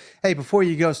 So, hey, before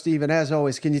you go, Stephen, as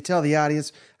always, can you tell the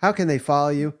audience, how can they follow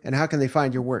you and how can they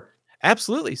find your work?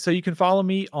 Absolutely. So you can follow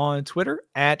me on Twitter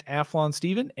at Athlon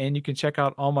Steven, and you can check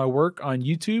out all my work on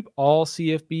YouTube, all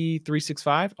CFB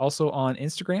 365, also on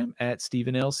Instagram at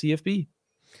Stephen L. CFB.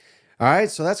 All right,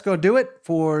 so that's going to do it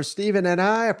for Stephen and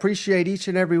I. Appreciate each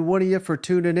and every one of you for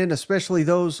tuning in, especially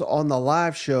those on the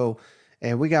live show.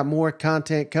 And we got more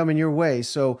content coming your way.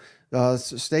 So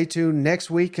stay tuned next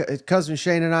week. Cousin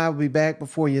Shane and I will be back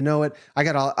before you know it. I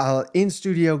got a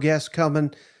in-studio guest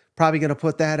coming. Probably going to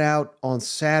put that out on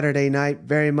Saturday night.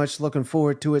 Very much looking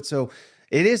forward to it. So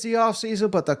it is the off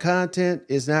season, but the content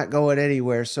is not going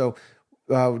anywhere. So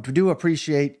we do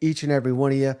appreciate each and every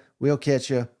one of you. We'll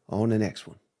catch you on the next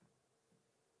one.